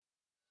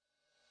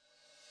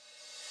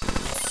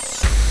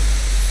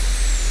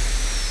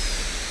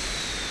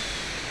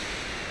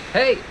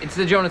Hey, it's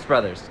the Jonas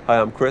Brothers. Hi,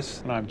 I'm Chris.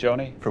 And I'm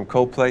Joni. From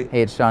Coldplay.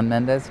 Hey, it's Shawn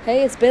Mendes.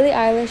 Hey, it's Billie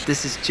Eilish.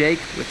 This is Jake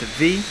with a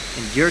V,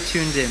 and you're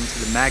tuned in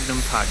to the Magnum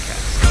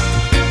Podcast.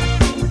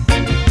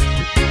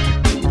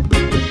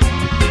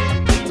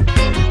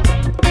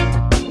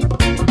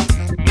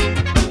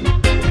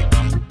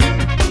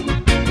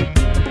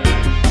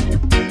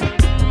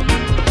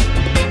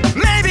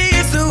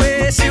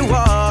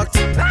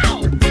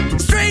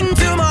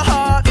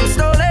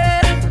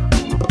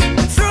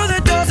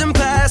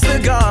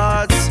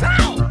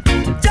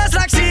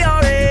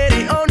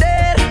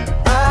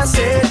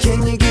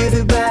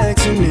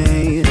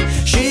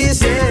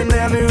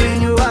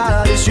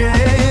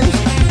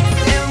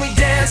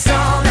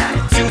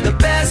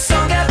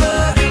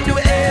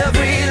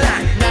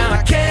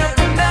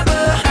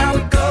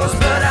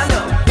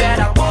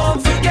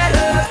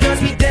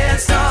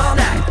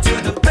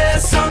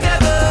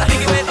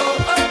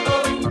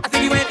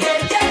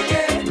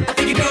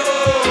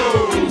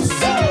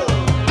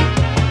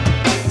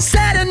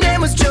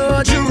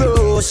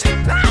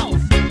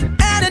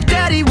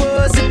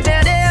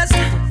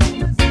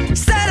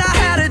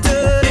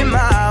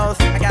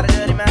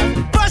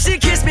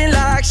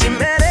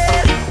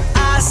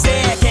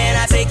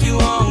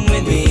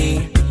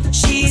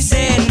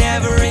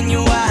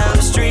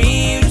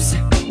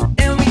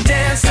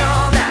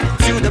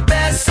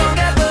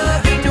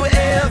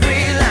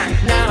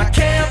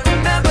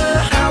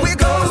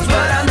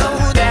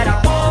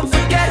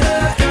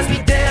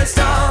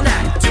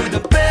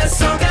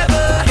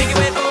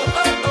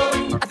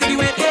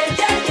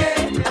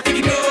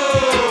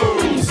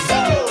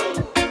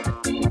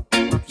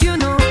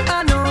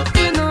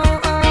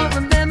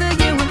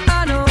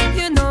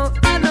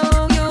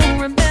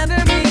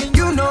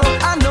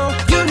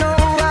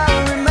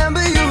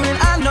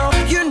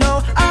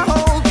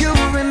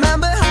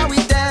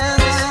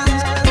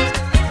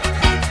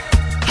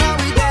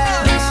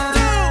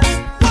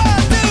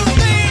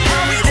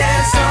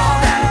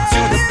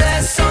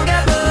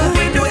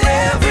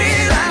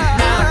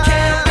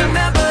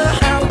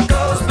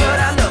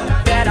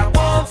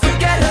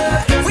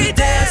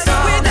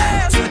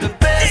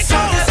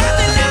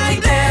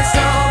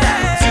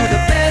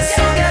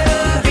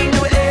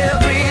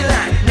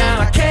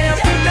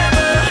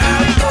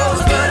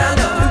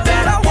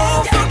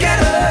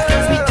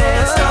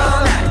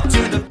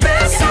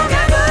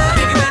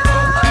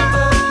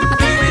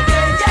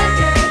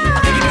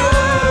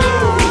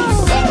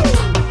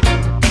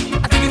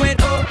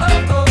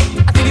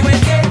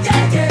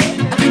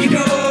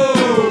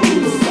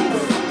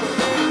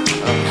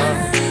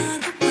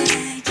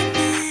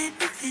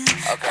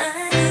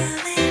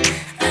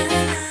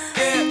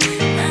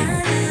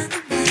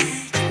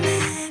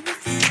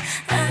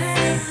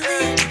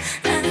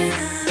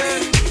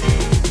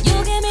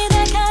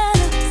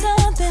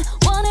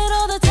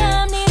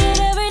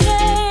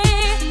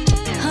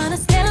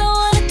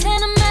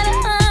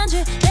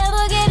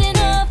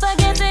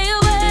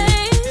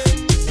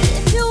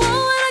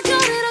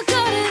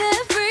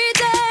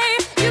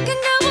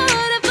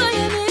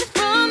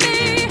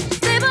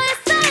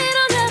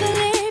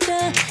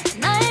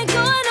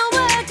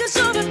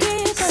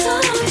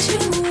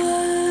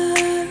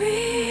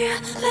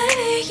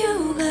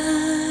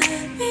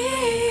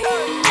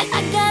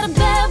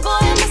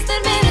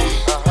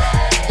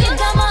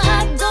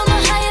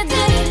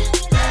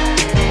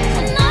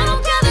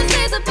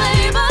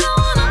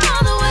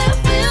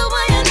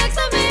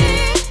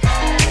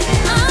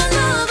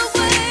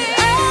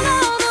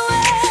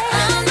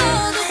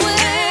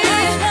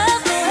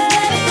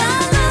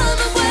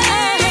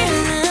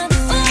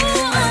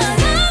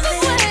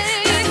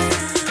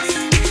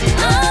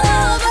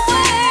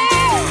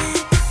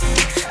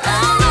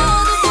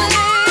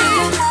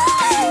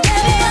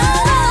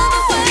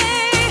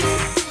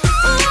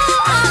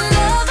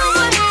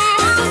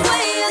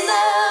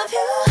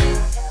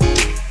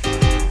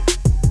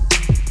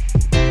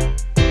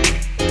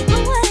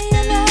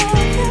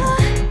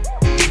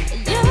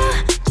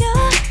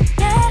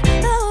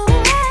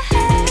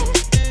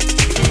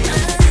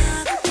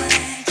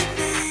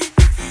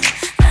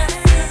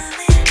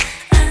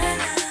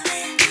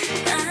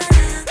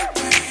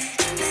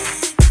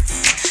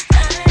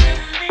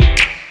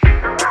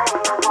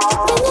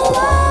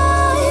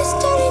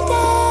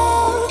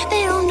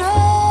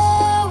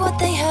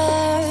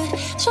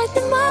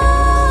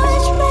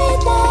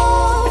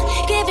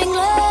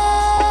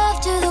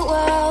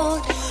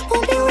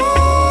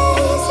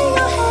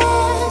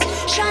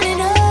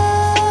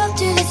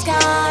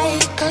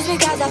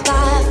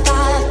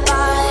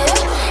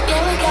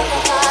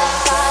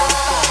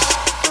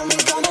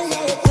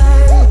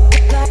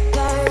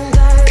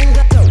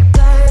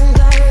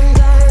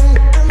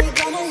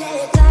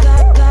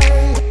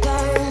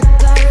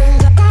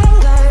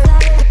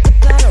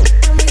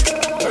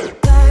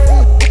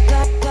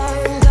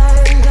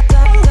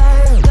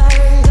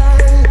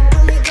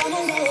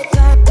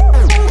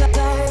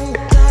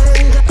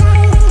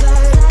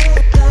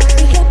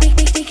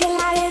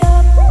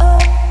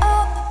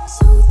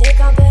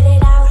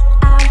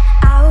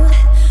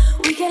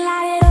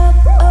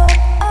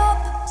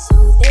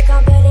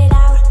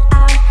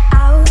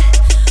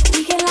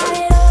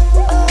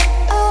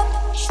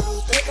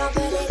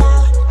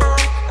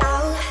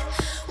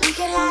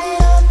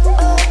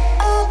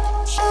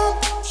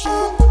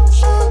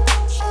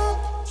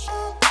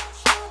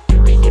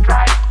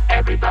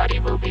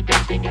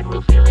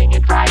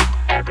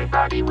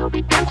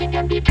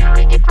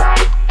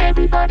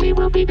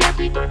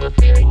 dancing when we're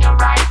feeling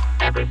alright.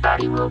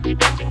 Everybody will be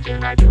dancing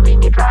tonight,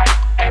 doing it right.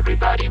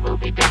 Everybody will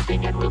be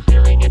dancing and we're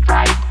feeling it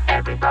right.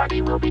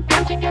 Everybody will be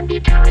dancing and be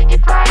doing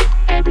it right.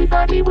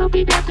 Everybody will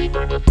be dancing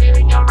when we're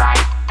feeling alright.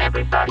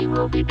 Everybody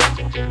will be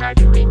dancing tonight,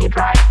 doing it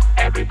right.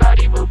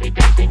 Everybody will be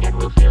dancing and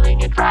we're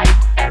feeling it right.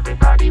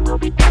 Everybody will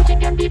be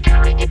dancing and be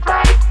doing it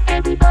right.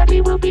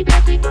 Everybody will be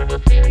dancing when we're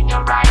feeling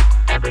alright.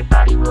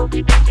 Everybody will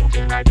be dancing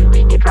tonight,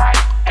 doing it right.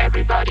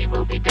 Everybody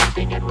will be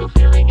dancing and we're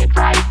feeling it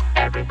right.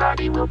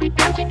 Everybody will be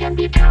dancing and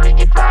be doing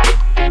it right.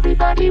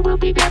 Everybody will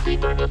be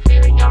dancing when we're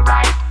feeling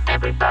alright.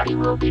 Everybody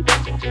will be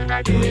dancing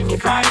tonight, doing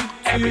it right.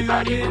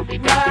 Everybody will be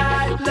dancing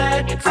and we're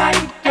feeling it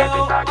right.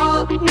 Everybody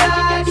will be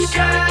dancing and be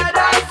doing it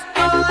right.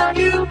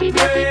 Everybody will be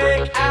dancing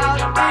and we're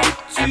feeling alright.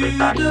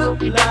 Everybody will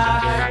be dancing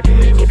tonight,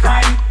 doing it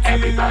right.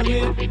 Everybody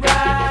will be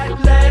dancing and we're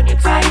feeling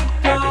it right.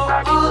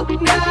 Everybody will be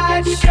dancing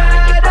and be doing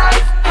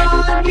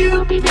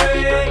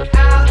it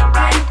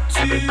right.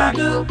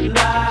 Everybody will be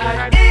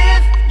dancing.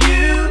 If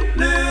you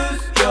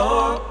lose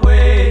your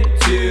way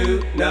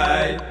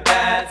tonight,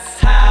 that's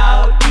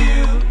how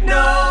you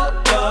know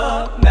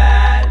the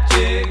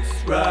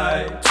magic's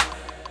right.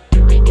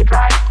 Doing it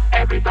right.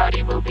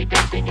 Everybody will be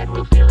dancing and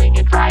we're feeling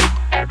it right.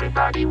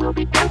 Everybody will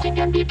be dancing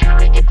and be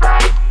doing it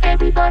right.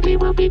 Everybody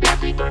will be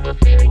dancing when we're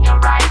feeling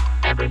alright.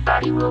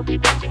 Everybody will be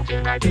dancing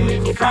tonight,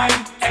 doing it right.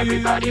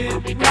 Everybody will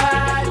be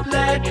dancing and we're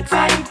feeling it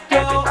right.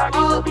 Everybody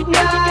will be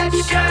dancing and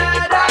be doing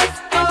it right.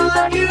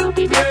 Everybody will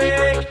be dancing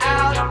and we're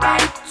feeling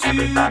alright.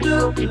 Everybody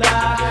will be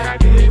dancing and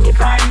doing it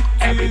right.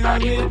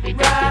 Everybody will be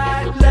dancing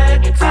and we're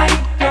feeling it right.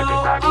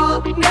 Everybody will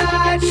be dancing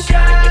and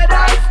doing it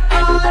right.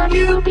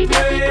 Everybody will be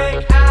dancing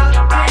and feeling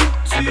alright.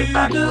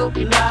 Everybody will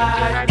be dancing and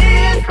right.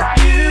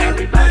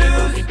 Everybody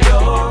will be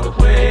your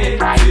way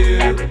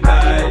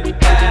tonight,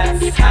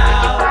 that's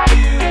how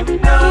you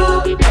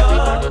know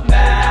the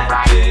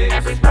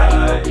magic's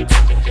right.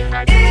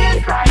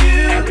 If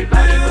you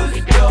lose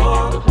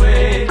your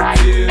way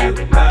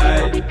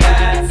tonight,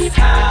 that's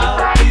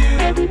how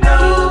you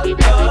know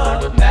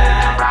the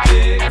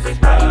magic's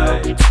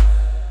right.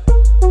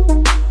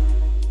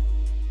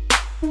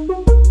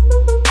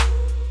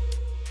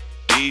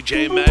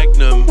 DJ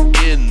Magnum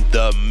in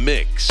the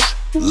mix.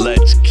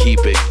 Let's keep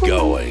it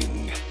going.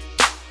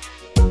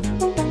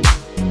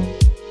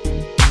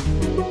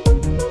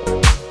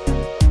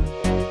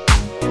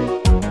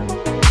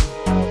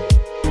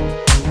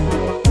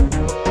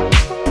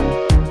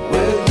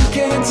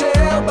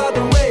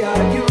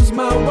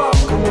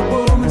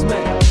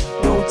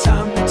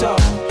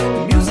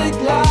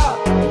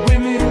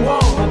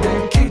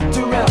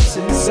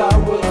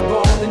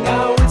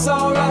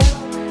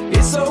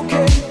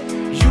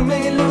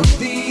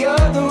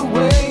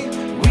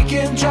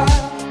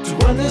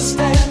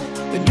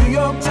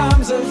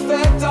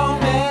 Effect on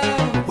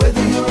man.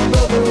 Whether you're a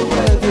brother or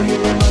whether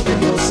you're a mother,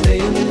 you're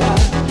staying alive,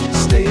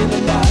 staying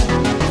alive.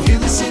 Feel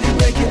the city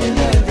breaking and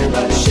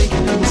everybody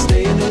shaking and we're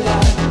staying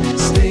alive,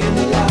 staying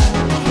alive.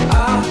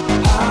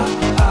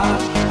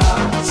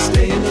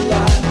 Staying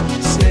alive,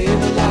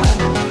 staying alive.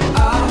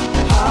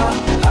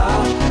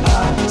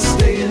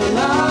 Staying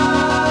alive.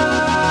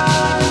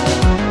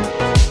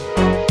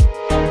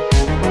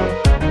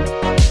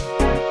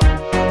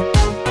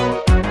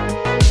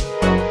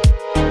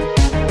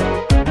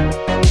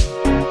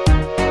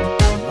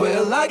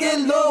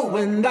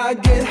 And I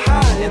get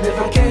high, and if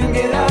I can't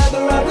get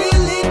either, I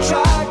really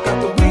try.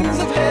 Got the wings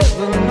of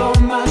heaven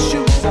on my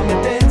shoes. I'm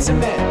a dancing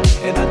man,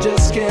 and I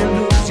just can't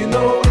lose. You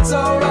know it's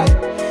alright,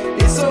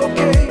 it's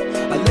okay.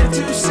 I live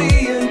to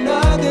see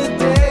another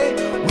day.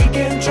 We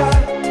can try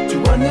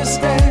to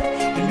understand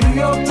the New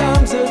York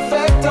Times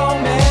effect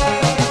on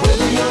man.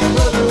 Whether you're a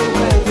brother or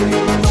whether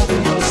you're a mother,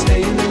 you're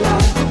staying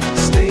alive,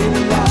 staying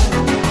alive.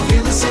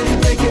 Feel the city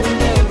breaking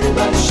and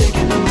everybody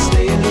shaking, and we're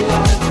staying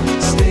alive,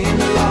 staying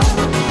alive.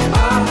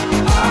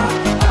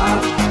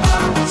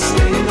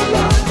 Staying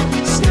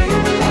alive,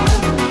 staying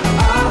alive.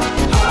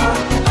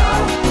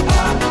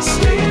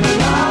 Staying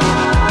alive.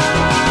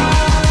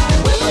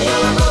 Whether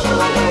you're a brother or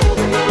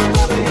whether you're a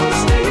mother, you're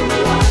staying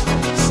alive,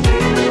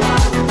 staying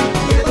alive.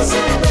 Feel the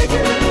city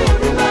breaking and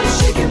everybody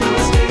shaking, and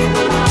we're staying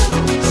alive,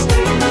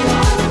 staying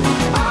alive.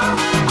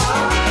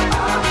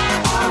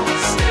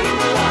 Staying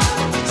alive,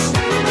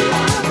 staying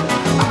alive.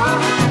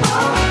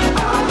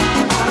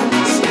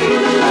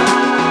 Staying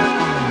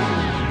alive.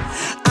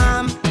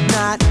 I'm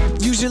not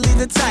usually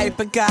the type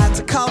of guy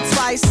to call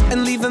twice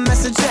and leave a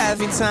message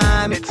every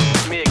time. It's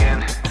me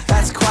again.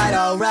 That's quite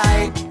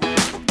alright.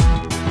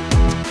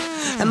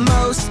 And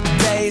most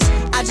days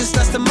I just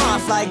dust them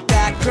off like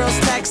that. Girls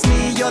text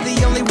me, you're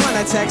the only one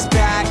I text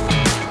back,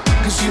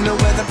 'cause you know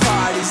where the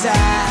party's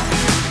at.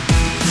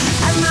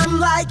 And I'm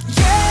like,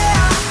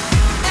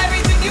 yeah,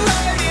 everything you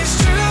heard is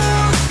true.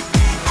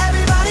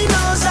 Everybody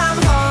knows I'm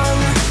hung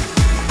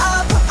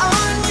up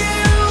on you.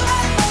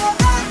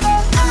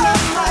 And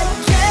I'm like,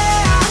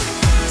 yeah,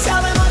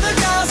 tell them other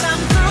girls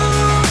I'm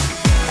through.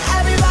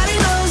 Everybody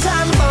knows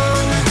I'm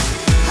hung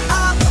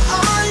up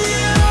on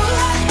you.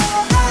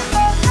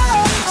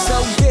 So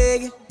big,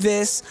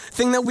 this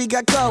everything that we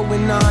got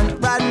going on.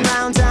 Riding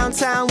round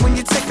downtown when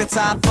you take the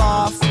top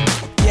off.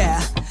 Yeah,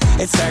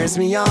 it turns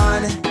me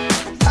on.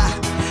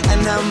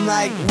 And I'm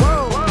like,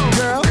 whoa,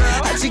 girl,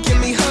 how'd you get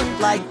me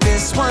hooked like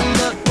this? One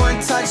look, one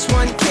touch,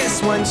 one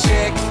kiss, one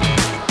chick,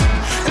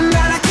 and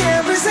that I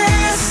can't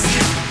resist.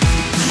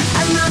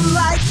 And I'm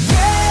like,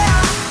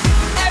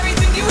 yeah,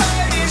 everything you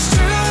heard is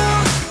true.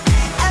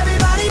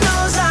 Everybody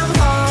knows I'm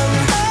hung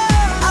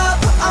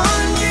up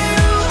on you.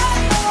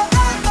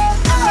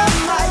 I'm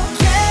like,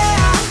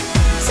 yeah,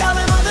 tell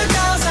them other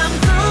girls I'm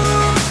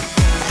through.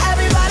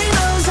 Everybody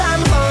knows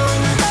I'm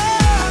hung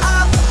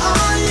up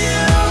on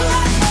you.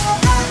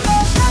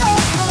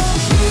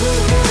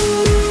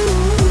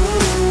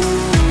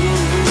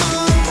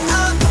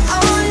 Up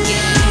on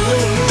you.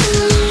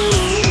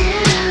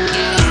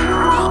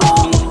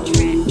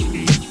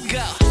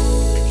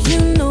 You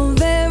know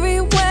very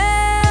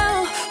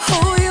well who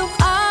you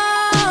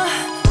are.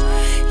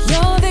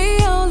 You're the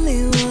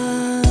only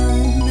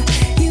one.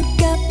 You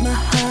got my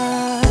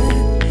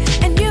heart,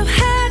 and you've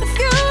had a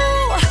few.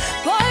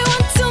 Boy,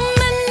 one too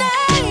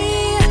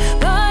many,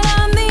 but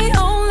I'm the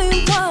only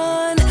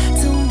one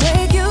to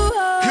wake you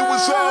up. It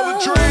was all a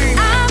dream.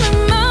 I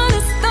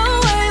reminisce the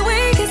way we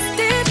kissed.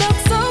 It felt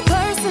so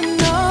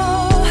personal.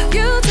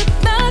 You took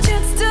the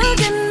chance to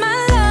get my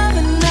love,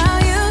 and now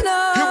you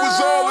know. It was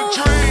all a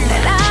dream.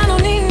 And I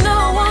don't need no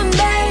one,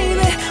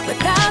 baby.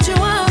 Without you,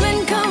 I'm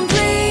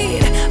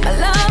incomplete. My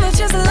love is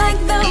just like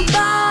the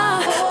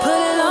bar. Put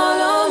it all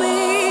on me.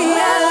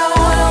 I don't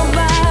want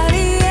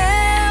nobody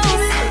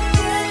else.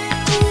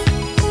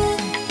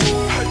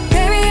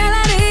 Baby, all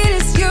I need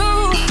is you.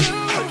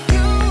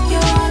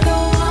 You're the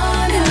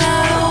one, and I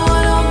don't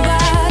want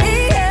nobody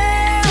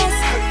else.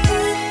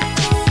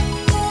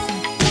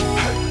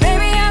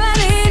 Baby, all I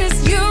need is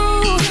you.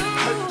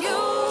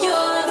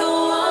 You're the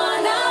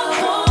one I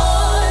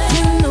want.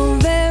 You know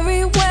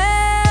very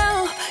well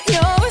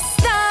you're a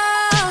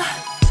star,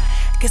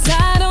 'cause I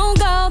don't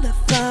go that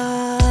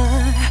far.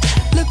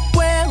 Look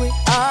where we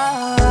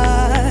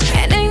are,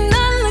 and ain't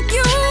none like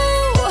you.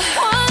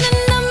 One in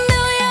a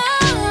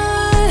million,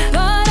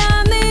 but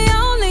I'm the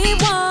only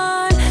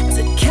one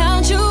to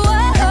count you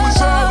up. It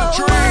was all a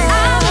dream.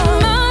 I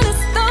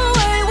reminisce the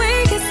way we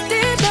kissed.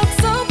 It felt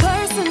so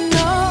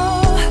personal.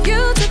 You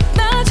took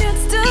the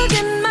chance to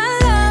get my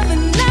love,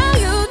 and now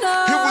you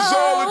know. It was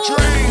all a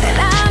dream. And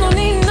I don't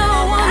need no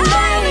one,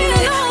 baby.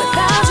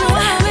 Without you,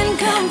 I'm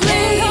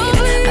incomplete.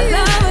 My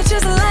love is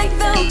just like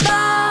the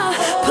bar.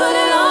 Put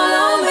it all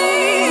on me.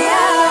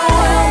 I don't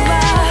want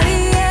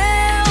nobody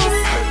else.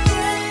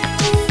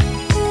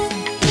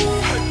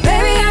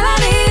 Baby, all I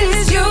need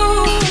is you.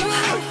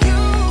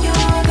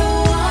 You're the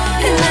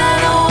one, and I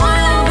don't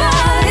want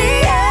nobody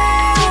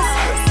else.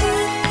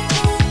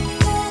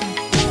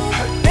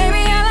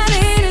 Baby, all I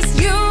need is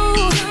you.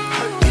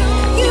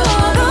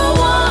 You're the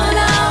one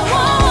I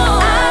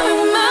want. I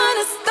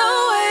reminisce the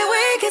way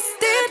we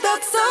kissed. It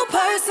felt so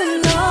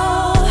personal.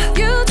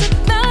 You took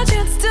the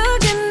chance to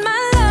get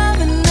my love,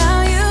 and now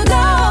you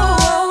know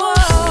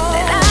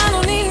that I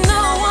don't need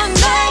no one,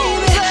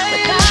 baby.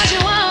 Without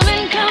you, I'm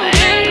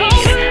incomplete.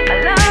 My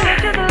love is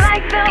just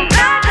like the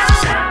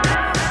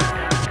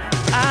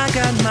I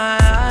got my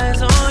eyes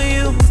on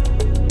you.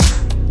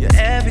 You're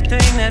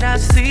everything that I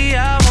see. I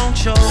want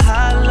your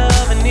high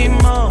love and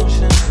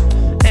emotion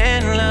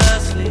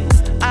endlessly.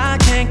 I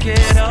can't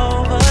get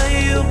over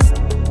you.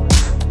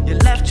 You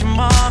left your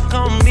mark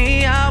on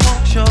me. I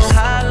want your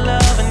high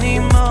love and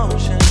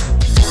emotion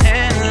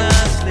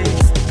endlessly.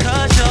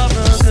 'Cause you're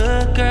a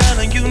good girl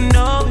and you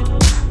know it.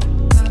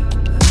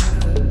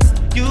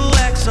 You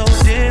act so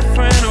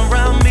different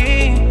around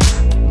me.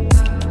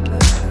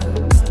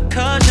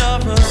 'Cause you're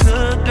a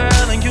good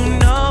girl and you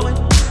know it.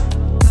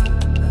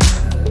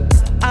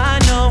 I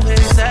know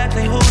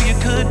exactly who you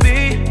could be.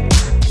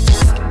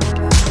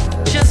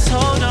 Just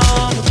hold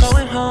on, we're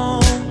going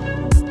home.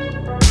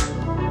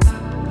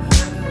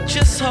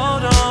 Just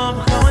hold on,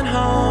 we're going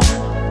home.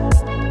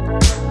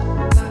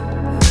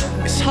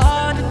 It's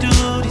hard to do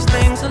these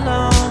things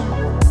alone.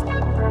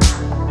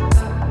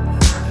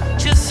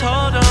 Just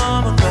hold on,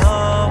 we're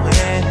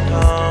going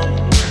home.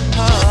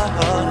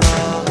 Oh, oh,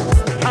 oh.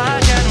 I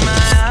got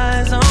my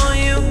eyes on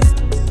you.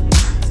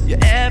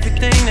 You're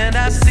everything that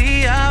I see.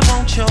 I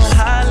want your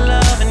high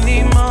love and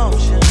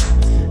emotion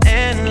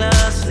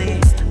endlessly.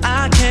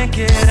 I can't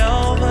get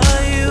over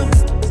you.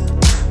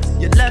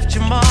 You left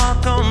your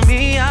mark on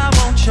me. I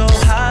want your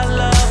high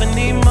love and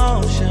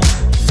emotion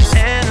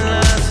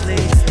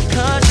endlessly.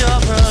 'Cause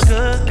you're a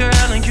good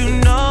girl and you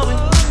know it.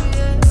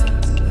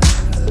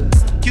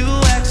 You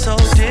act so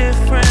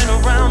different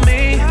around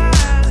me.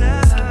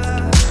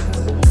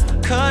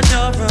 'Cause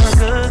you're a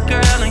good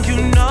girl and you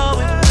know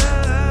it.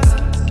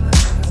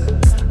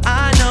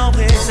 I know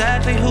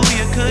exactly who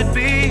you could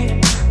be.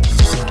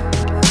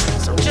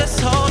 So just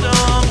hold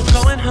on, we're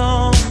going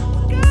home.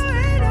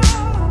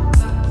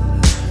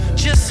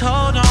 Just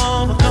hold on,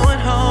 we're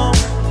going home.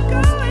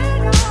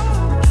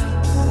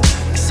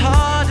 It's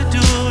hard to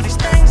do these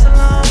things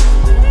alone.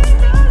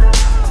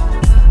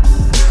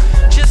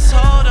 Just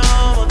hold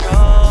on, we're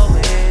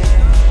going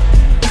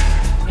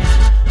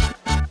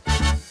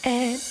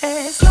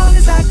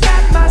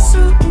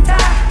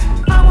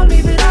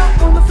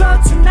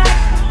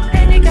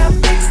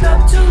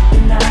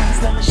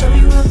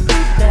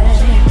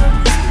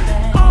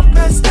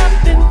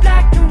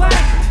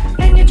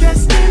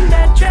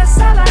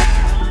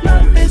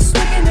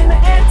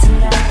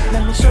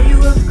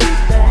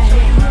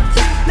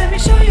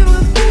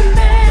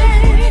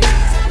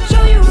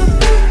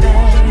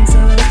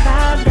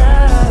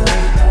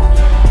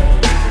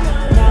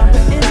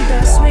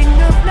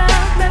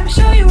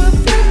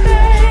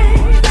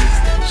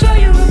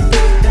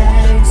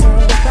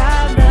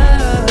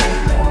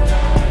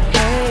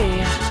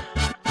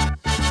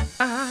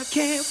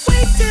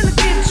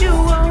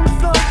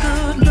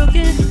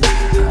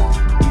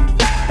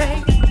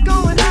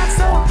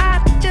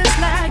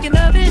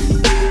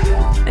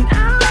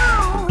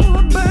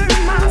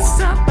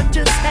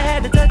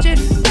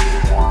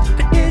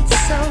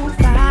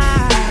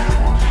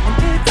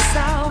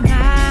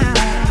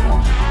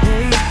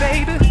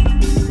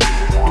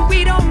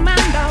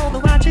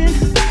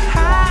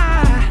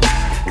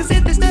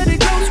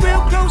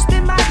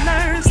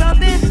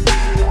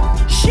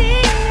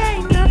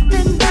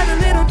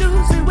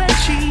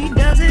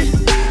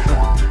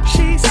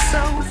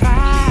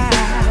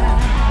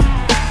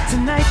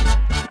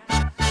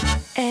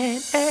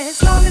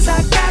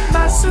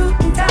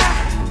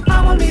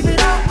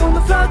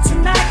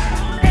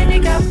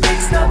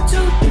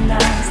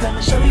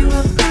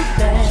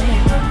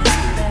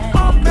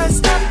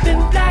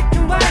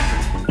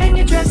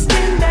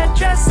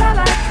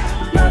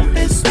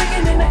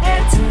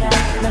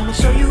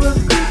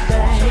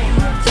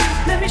things.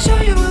 Let me show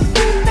you a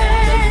few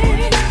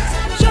things.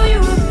 Show you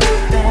a few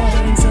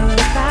things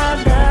about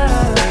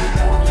love.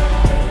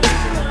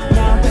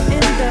 Now we're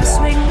in the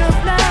swing of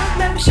love.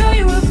 Let me show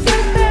you a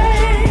few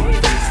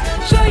things.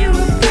 Show you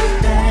a few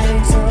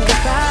things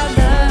about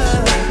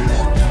love.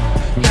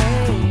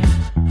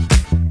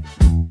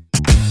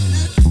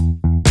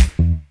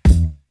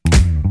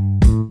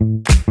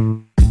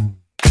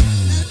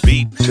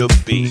 Beat to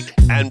beat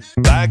and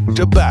back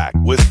to back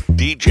with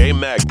DJ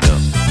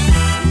Magnum.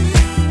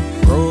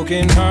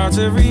 Broken hearts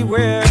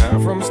everywhere,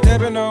 from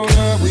stepping on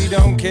up, we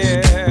don't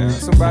care.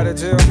 Somebody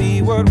tell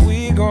me what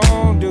we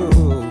gon' do.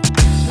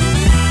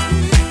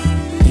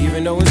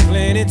 Even though it's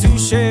plenty to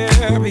share,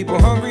 people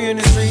hungry in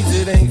the streets,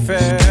 it ain't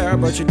fair.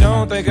 But you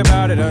don't think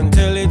about it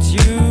until it's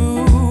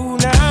you.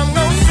 Now I'm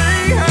gon'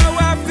 say how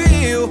I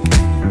feel,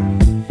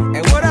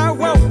 and what I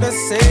want to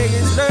say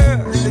is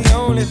love's the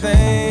only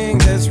thing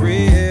that's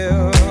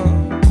real.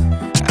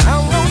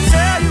 I'm gon'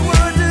 tell you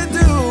what to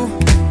do.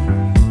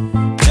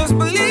 Just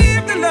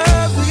believe the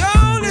love's the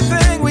only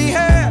thing we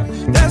have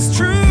that's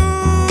true.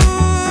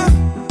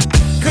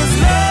 'Cause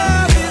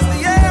love is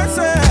the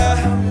answer.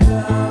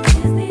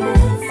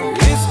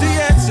 It's the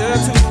answer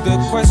to the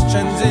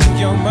questions in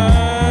your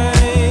mind.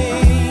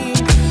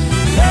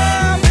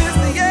 Love is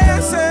the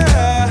answer.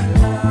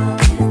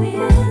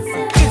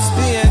 It's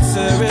the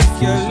answer. If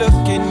you're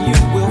looking, you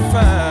will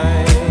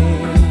find.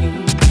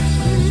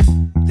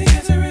 The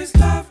answer is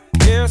love.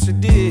 Yes, it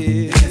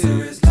did. The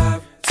answer is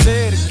love. Say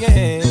it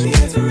again. The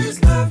answer is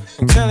love.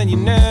 I'm telling you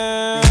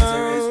now. The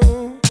answer is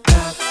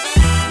love.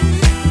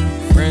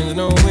 Friends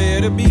nowhere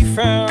to be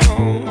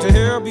found to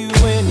help you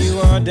when you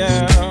are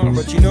down,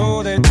 but you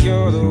know that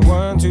you're the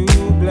one to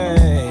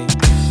blame.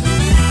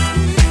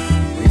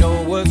 We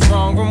know what's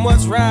wrong from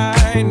what's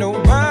right.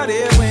 Nobody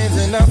wins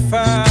in a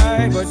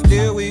fight, but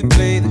still we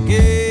play the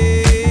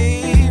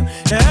game.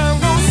 Now I'm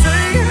gonna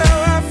say how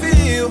I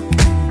feel,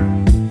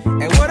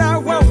 and what I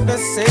want to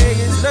say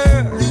is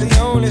love's the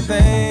only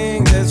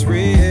thing that's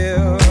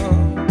real.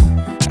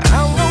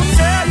 I'm gonna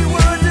tell you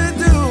what to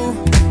do.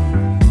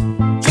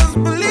 Just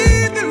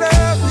believe that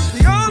love is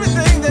the only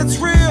thing that's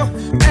real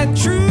and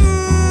true.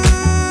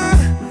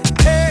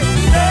 Hey,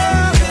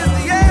 love is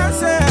the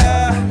answer.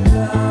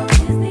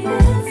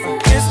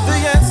 It's the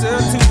answer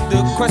to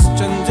the question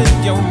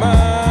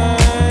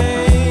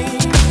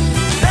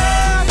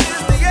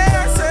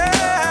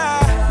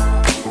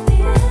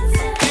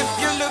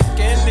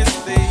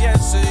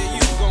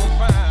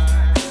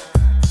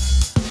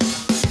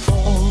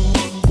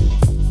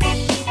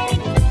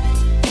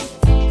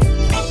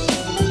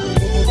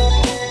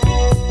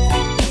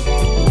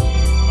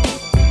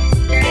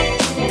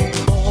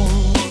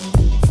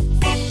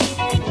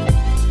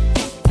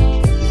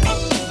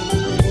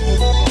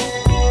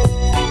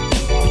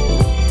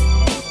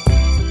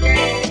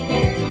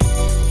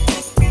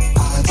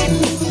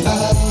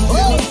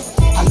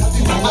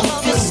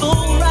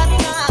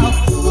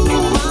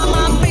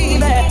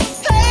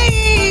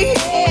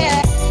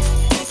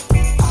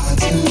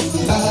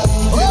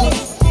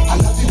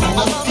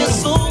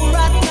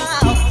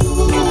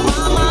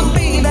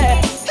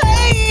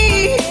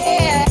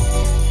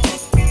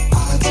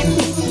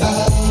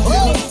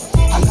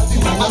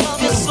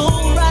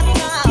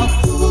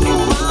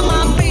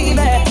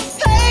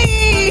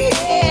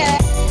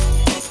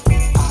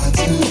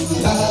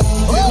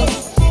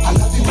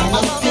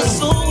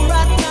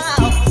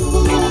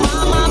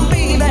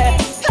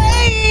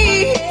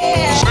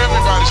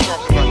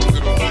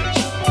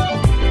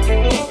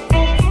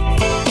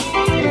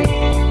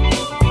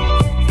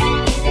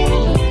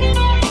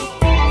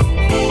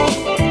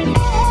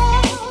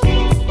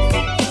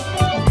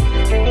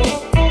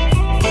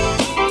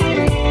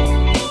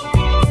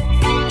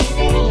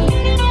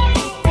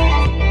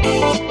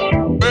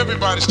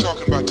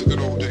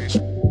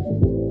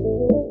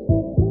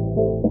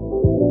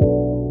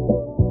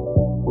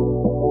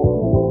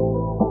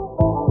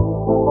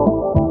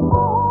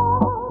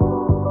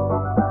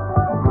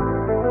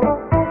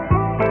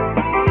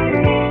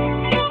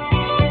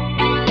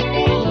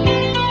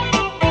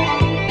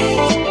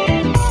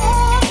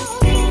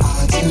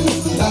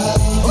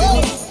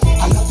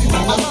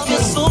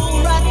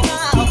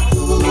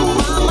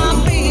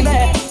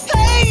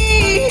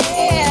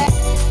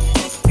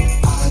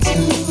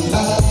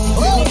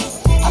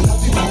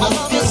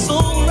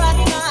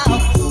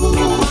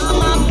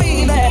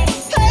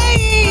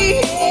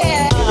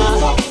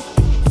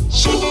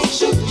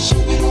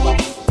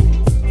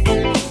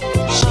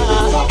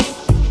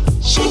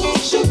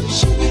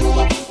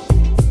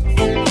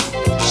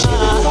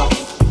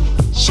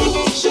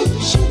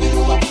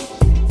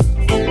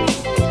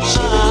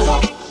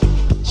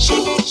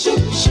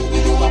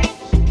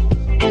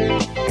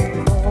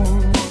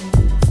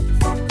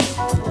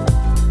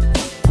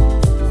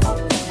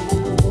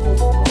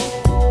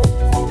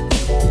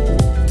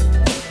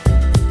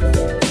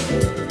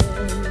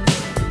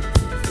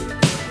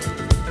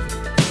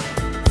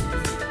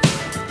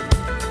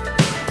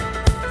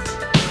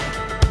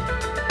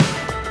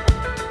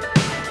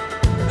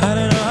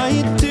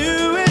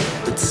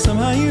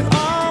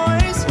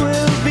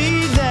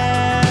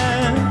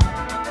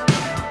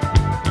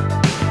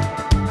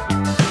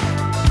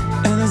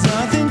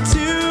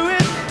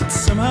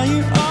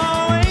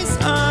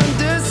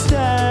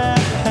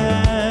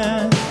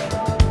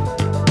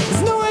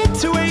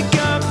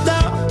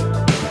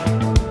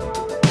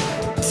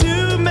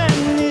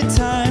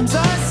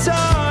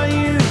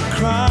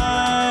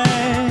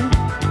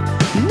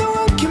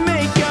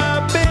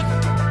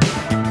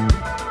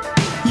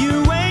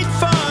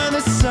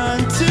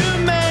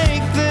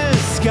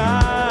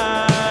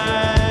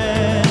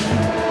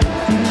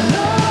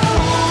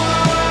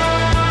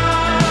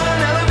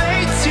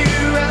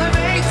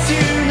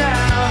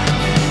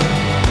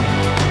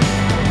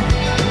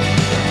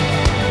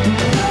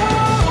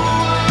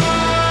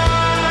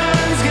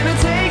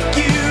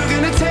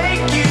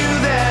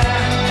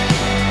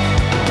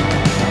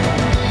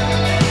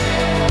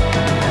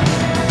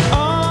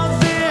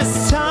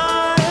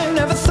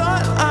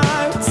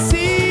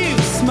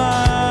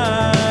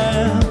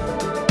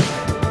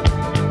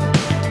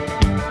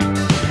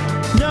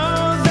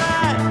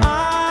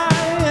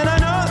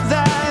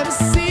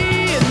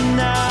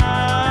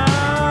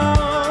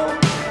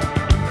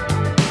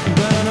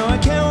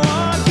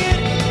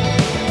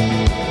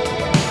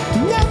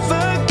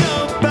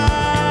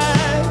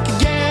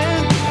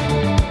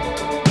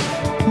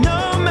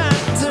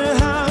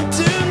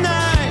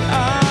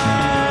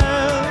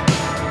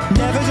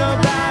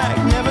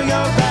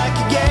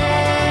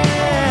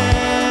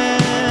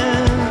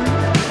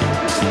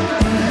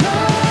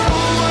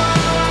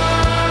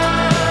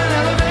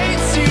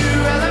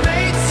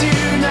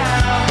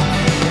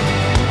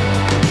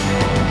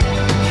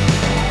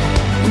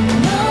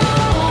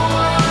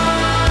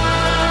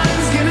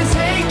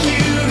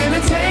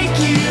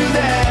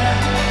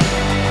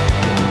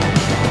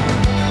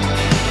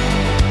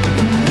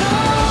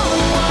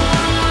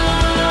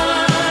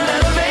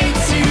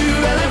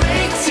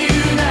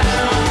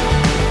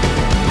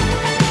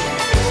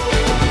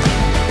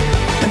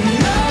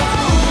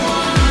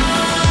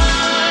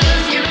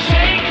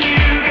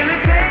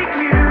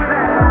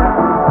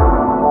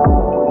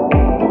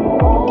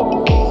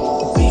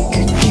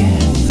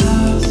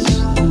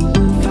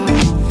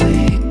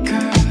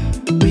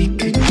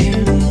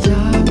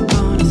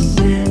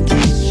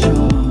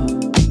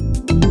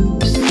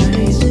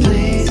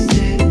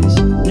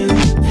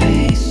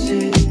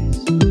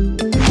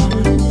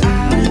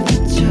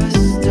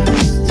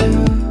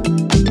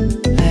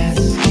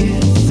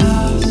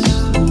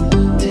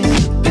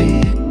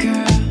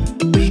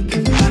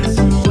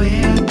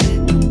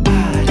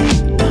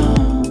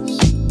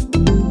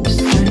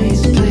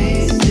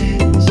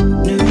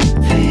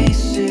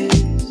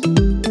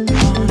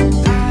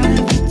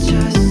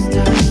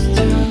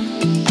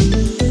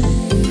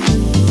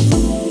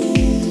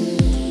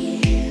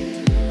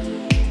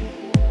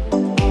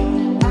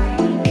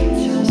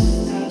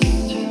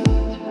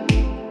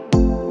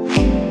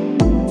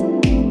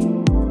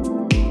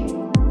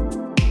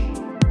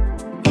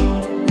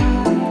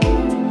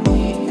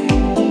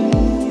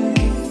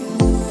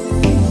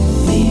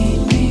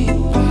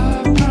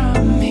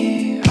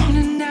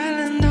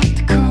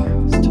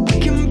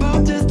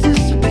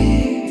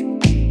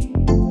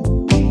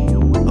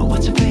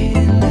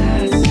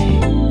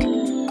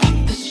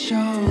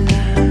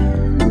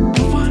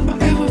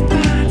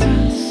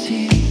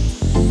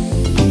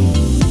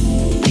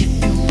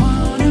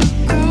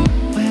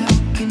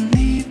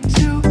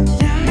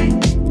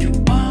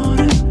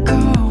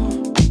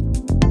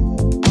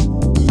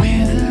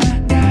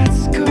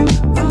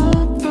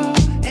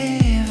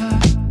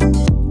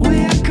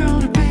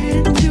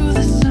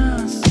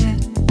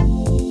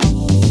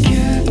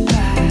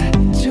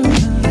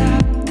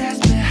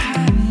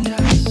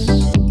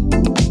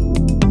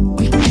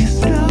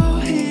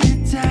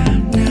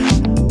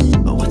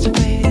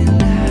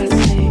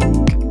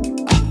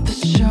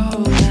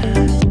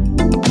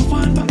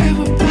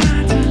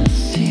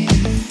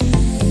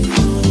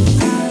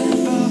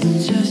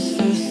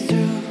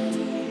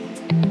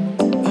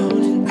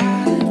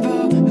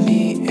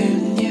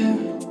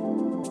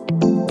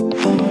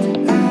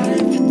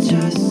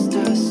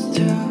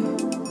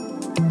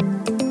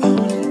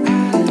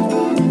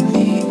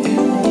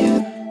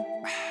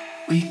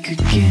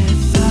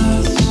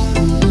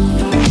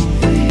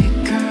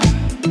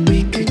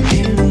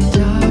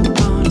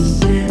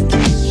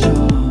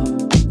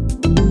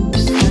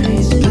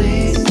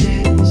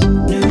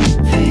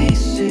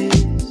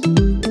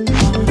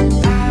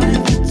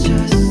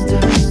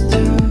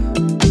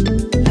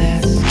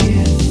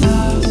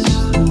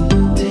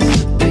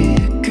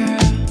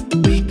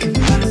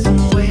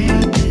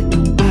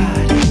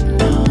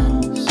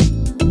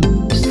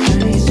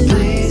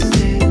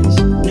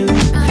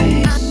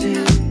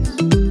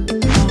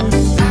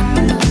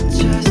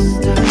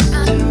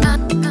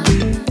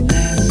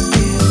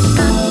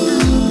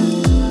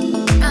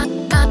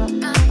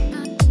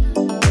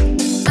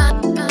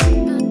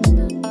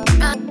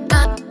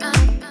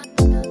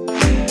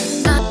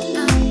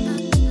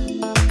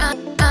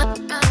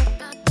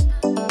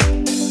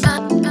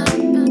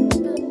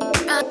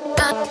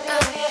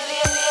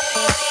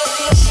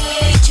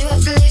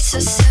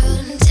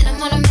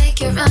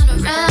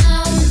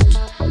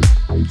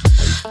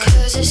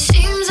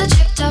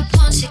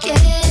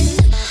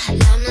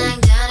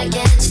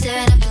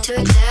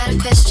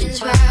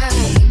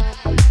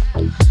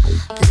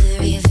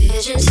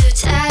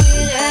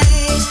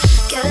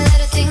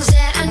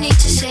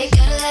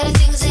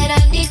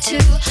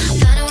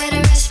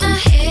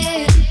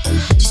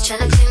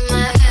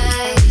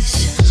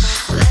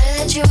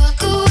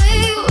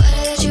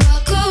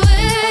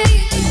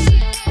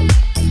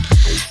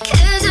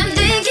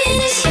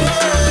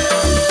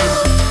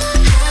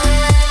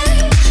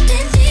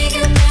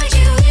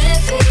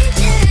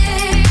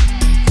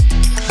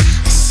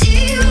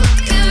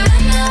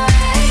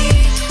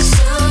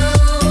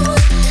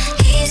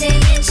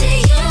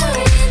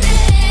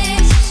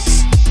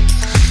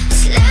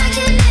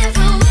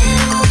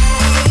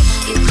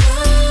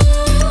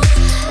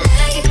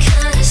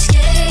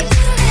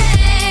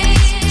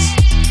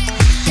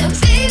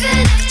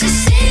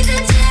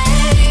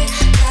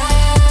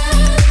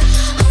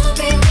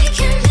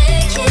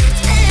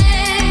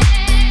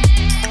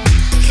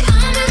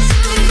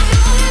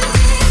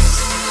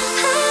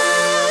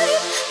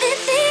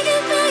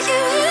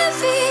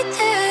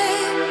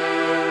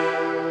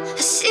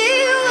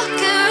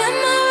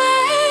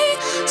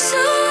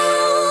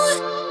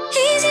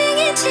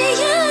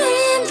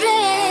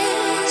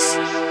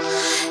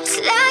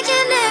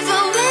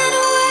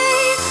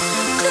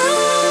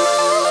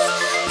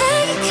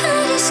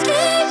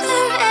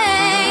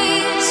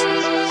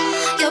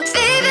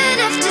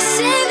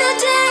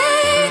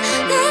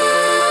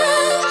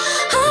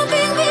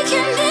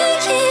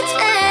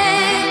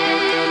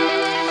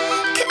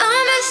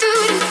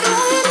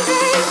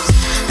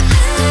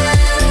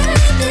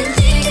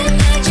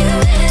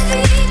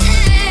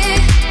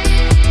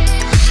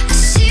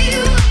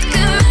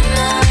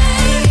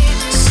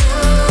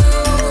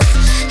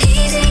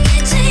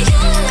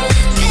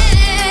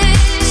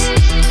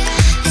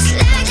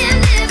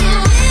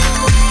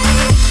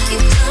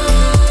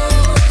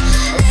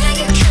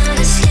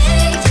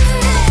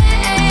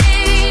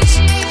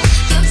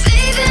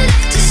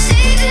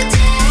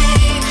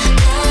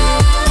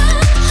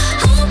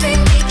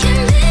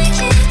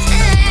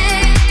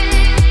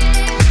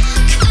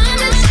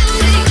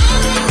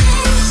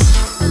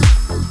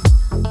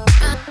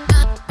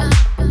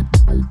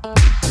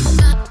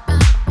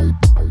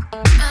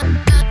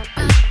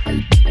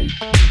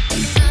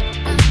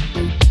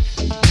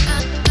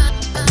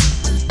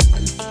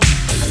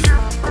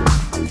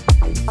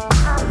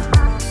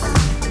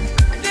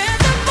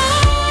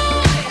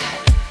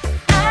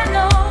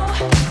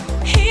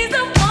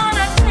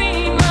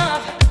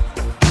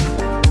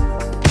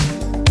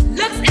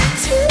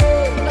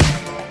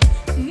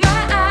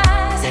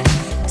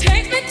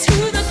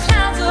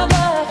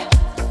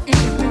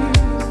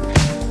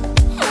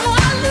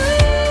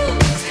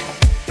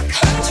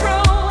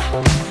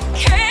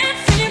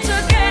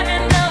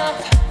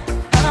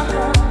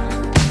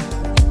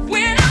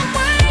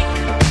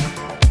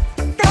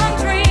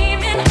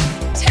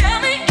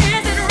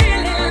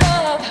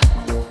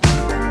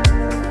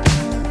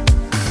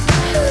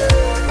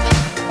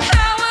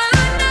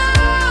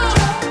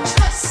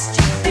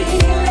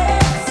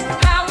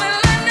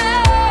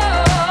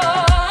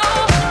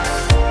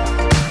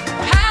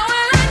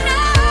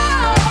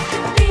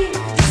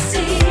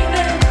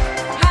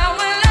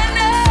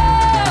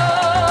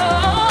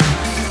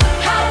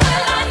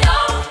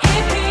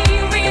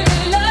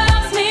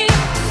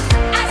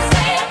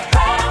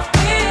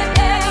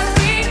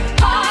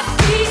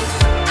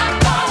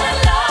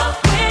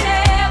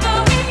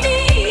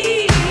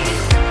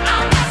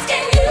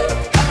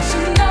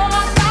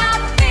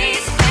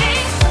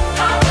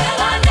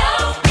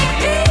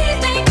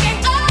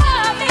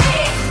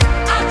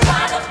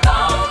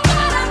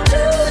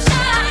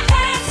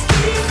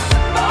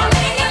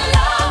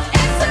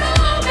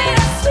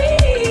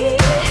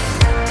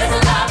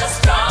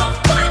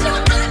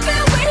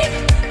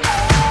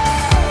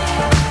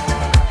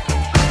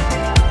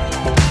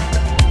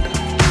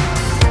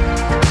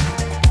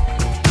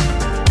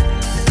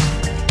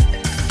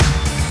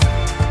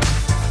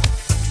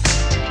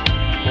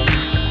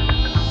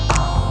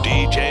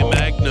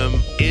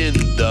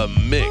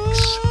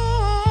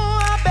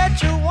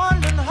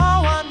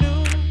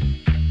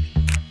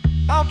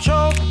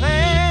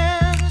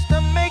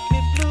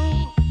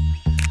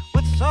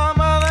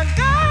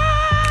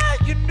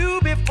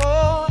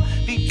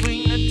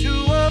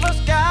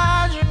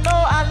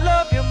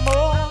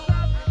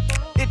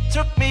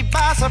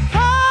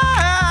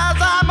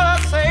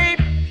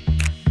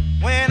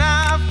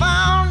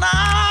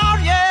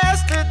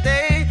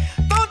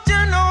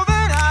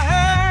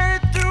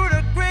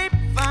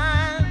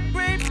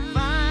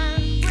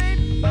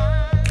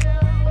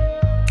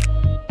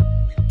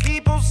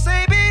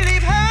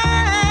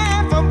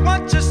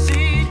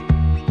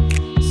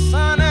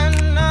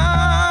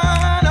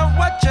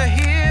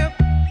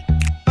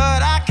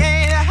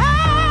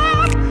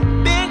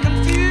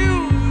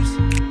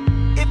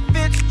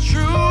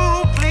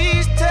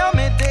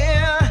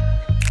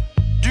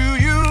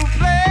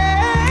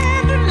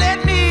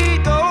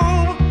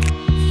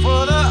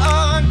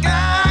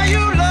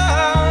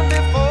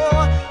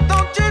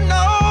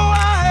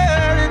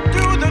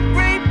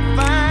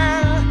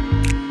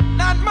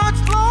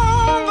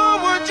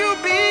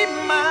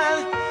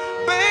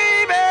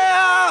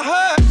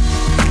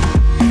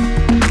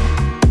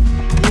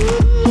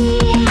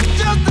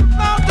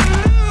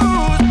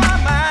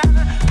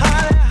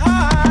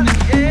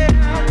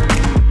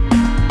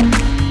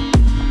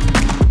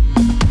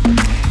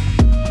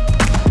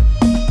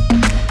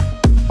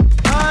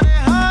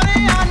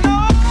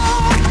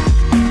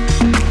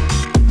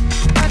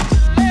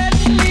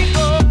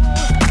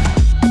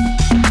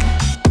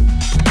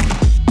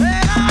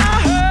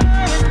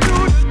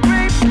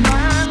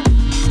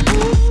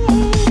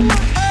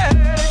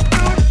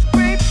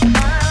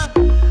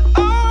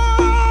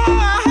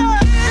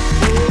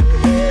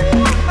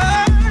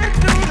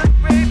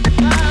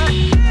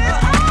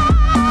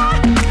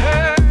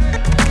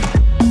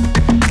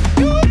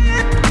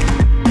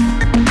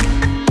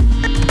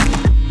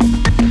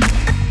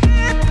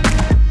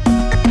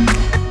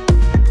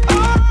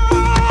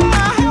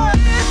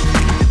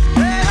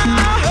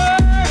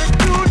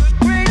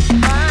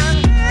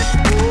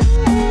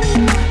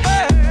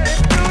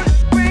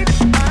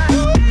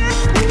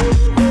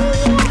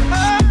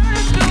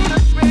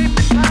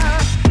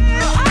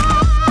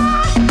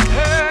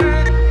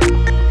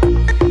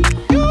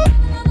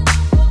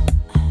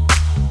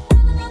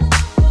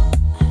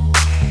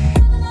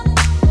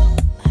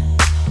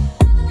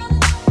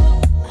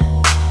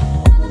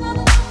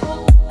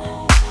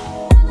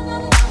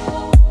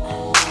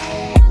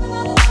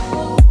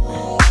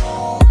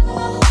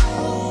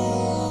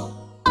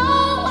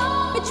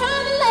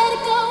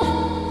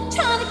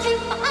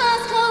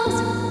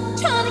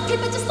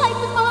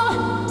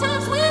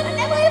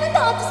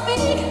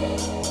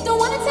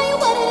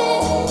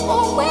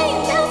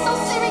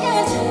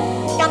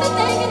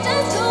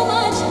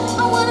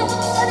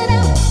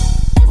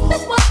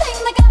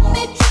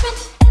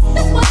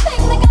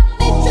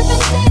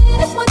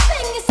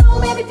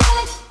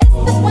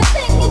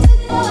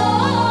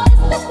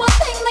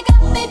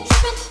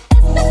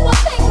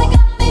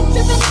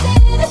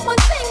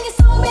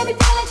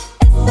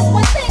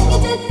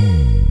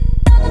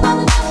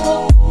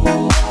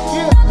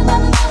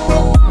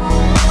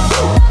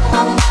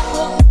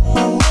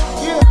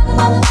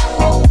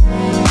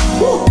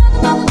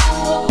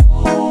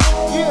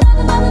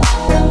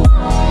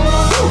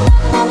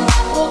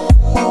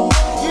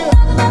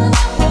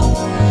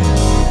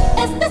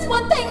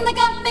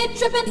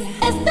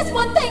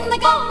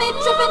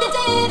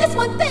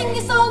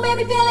made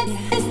me feel it.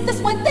 It's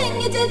this one thing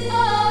you did.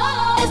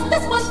 It's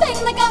this one thing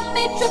that got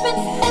me tripping.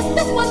 It's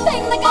this one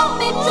thing that got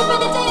me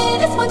tripping. It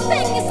did. This one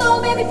thing you so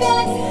made me feel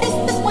it. It's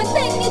this one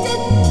thing you did.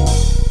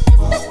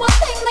 It's this one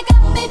thing that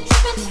got me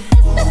tripping.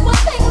 It's this one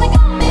thing that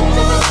got me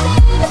tripping.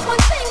 This one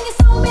thing you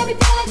so made me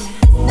feel it.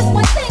 It's this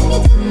one thing you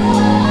did.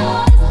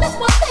 It's this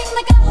one thing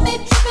that got me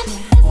tripping.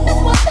 It's this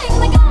one thing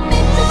that got me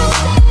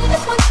tripping.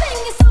 This one thing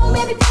you so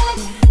made me feel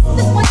it. It's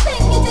this one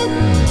thing you did.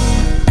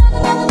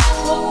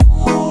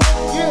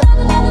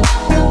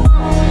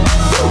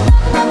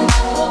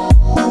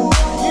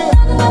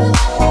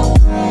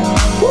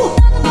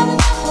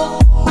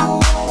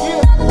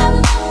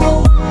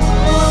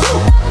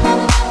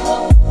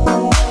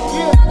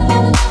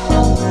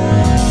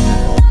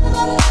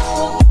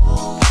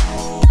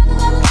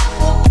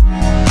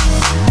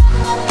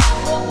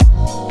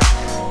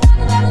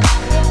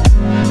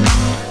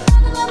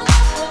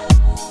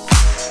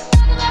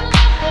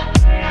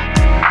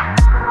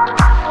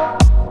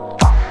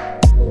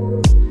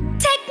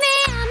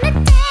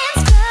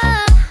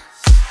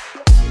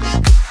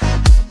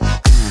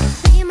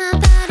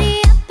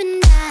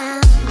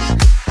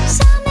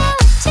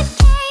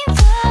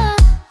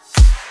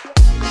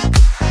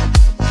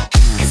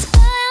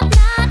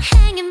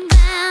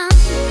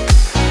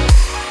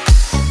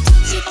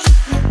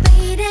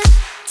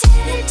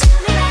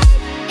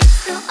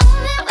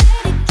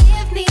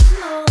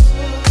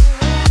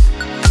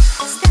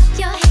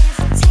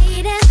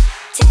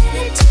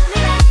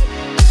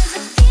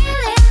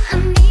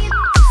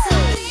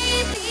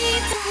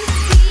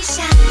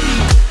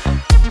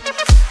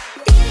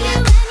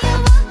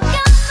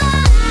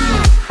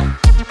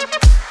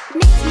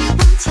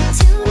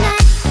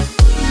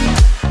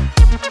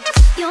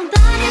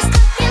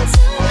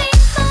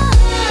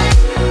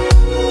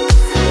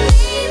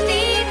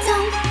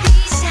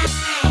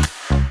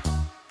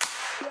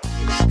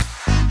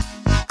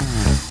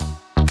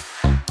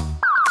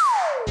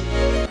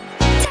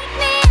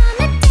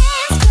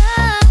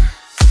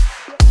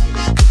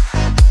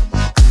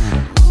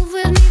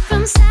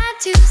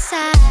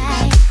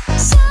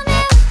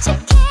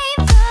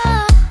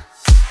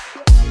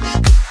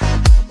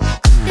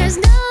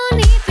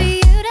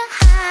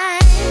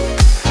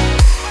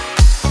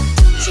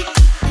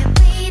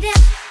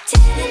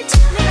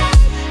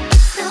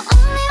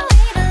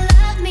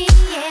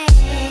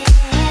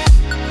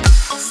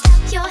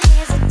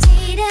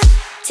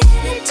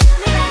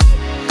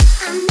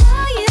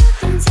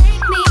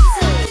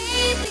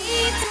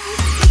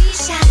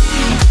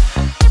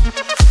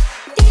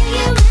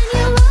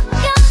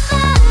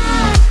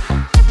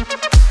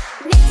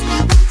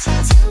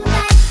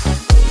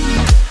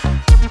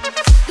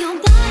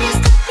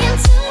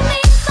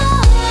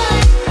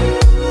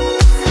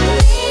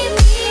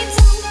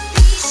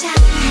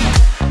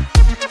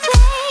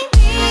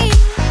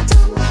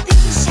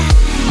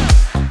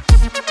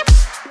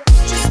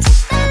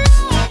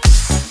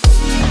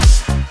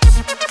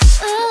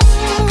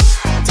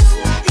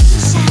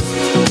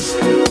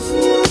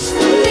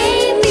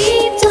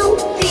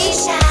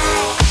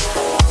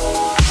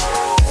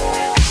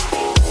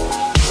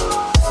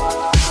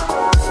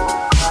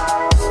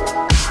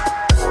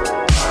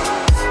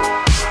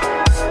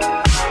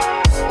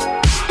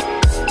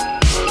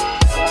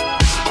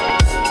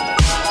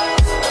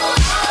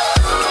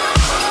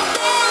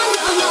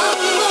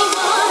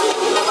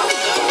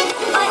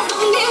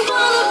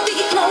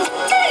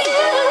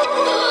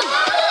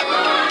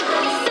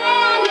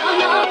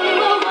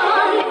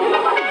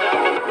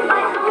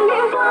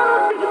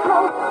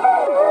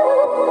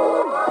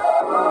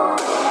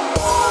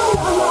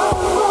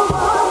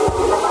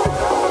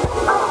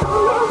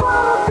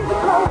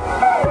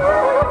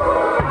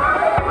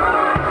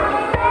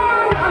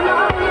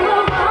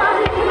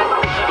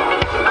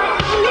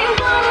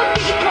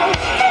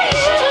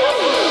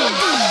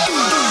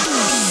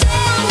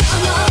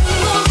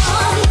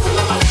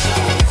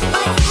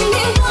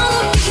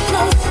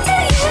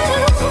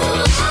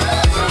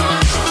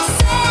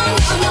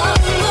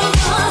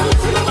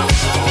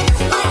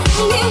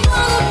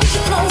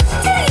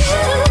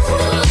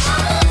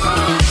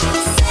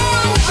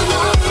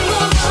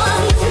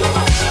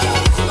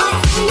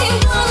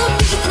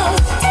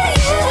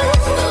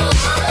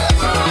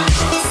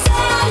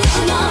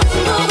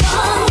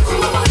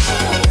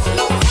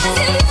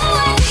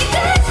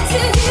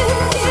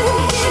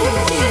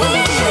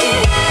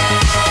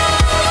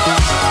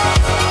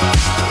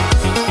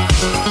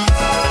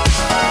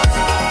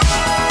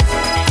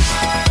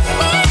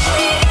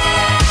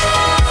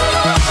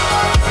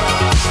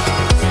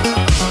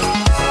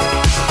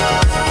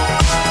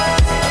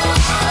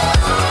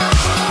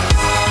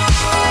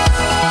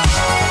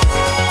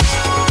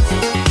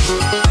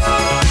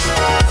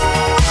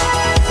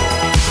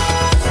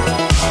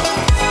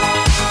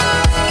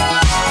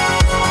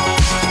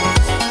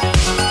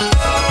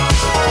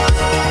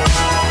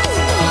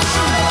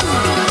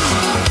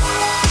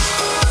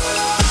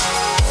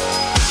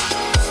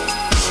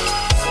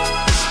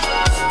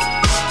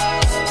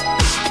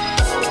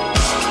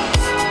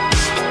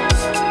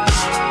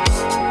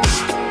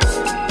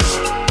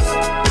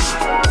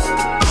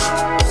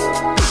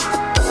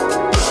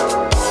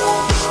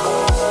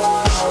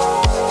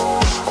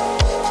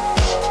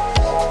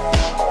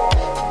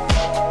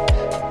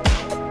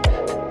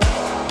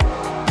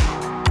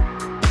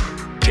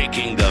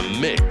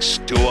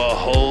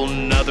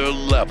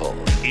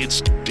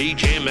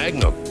 DJ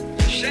Magnum.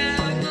 Shout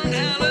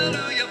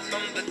hallelujah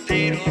from the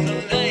day to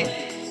the night.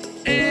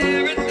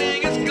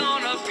 Everything is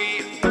gonna be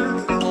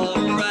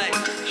alright.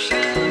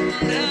 Shout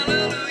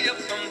hallelujah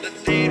from the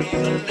day to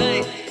the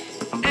night.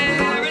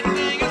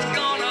 Everything is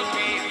gonna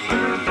be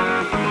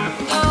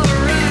alright,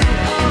 alright,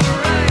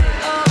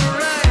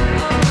 alright,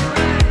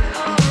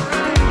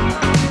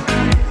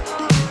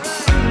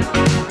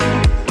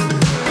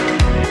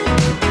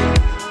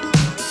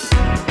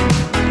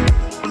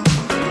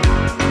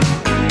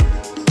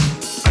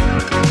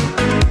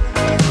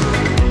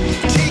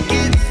 Take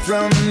it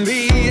from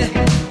me,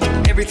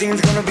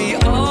 everything's gonna be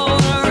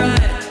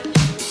alright.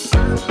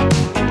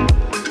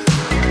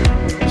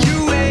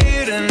 You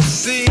wait and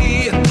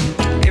see,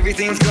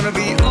 everything's gonna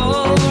be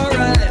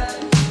alright.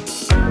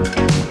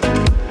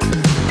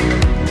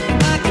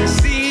 I can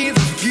see the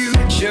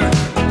future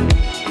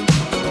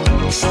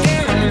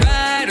staring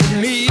right at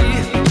me.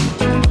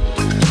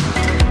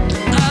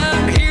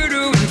 I'm here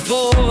to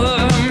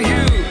inform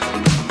you.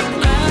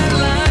 I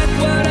like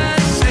what I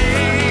say.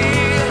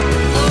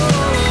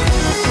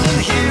 Oh,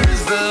 and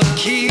here's the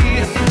key.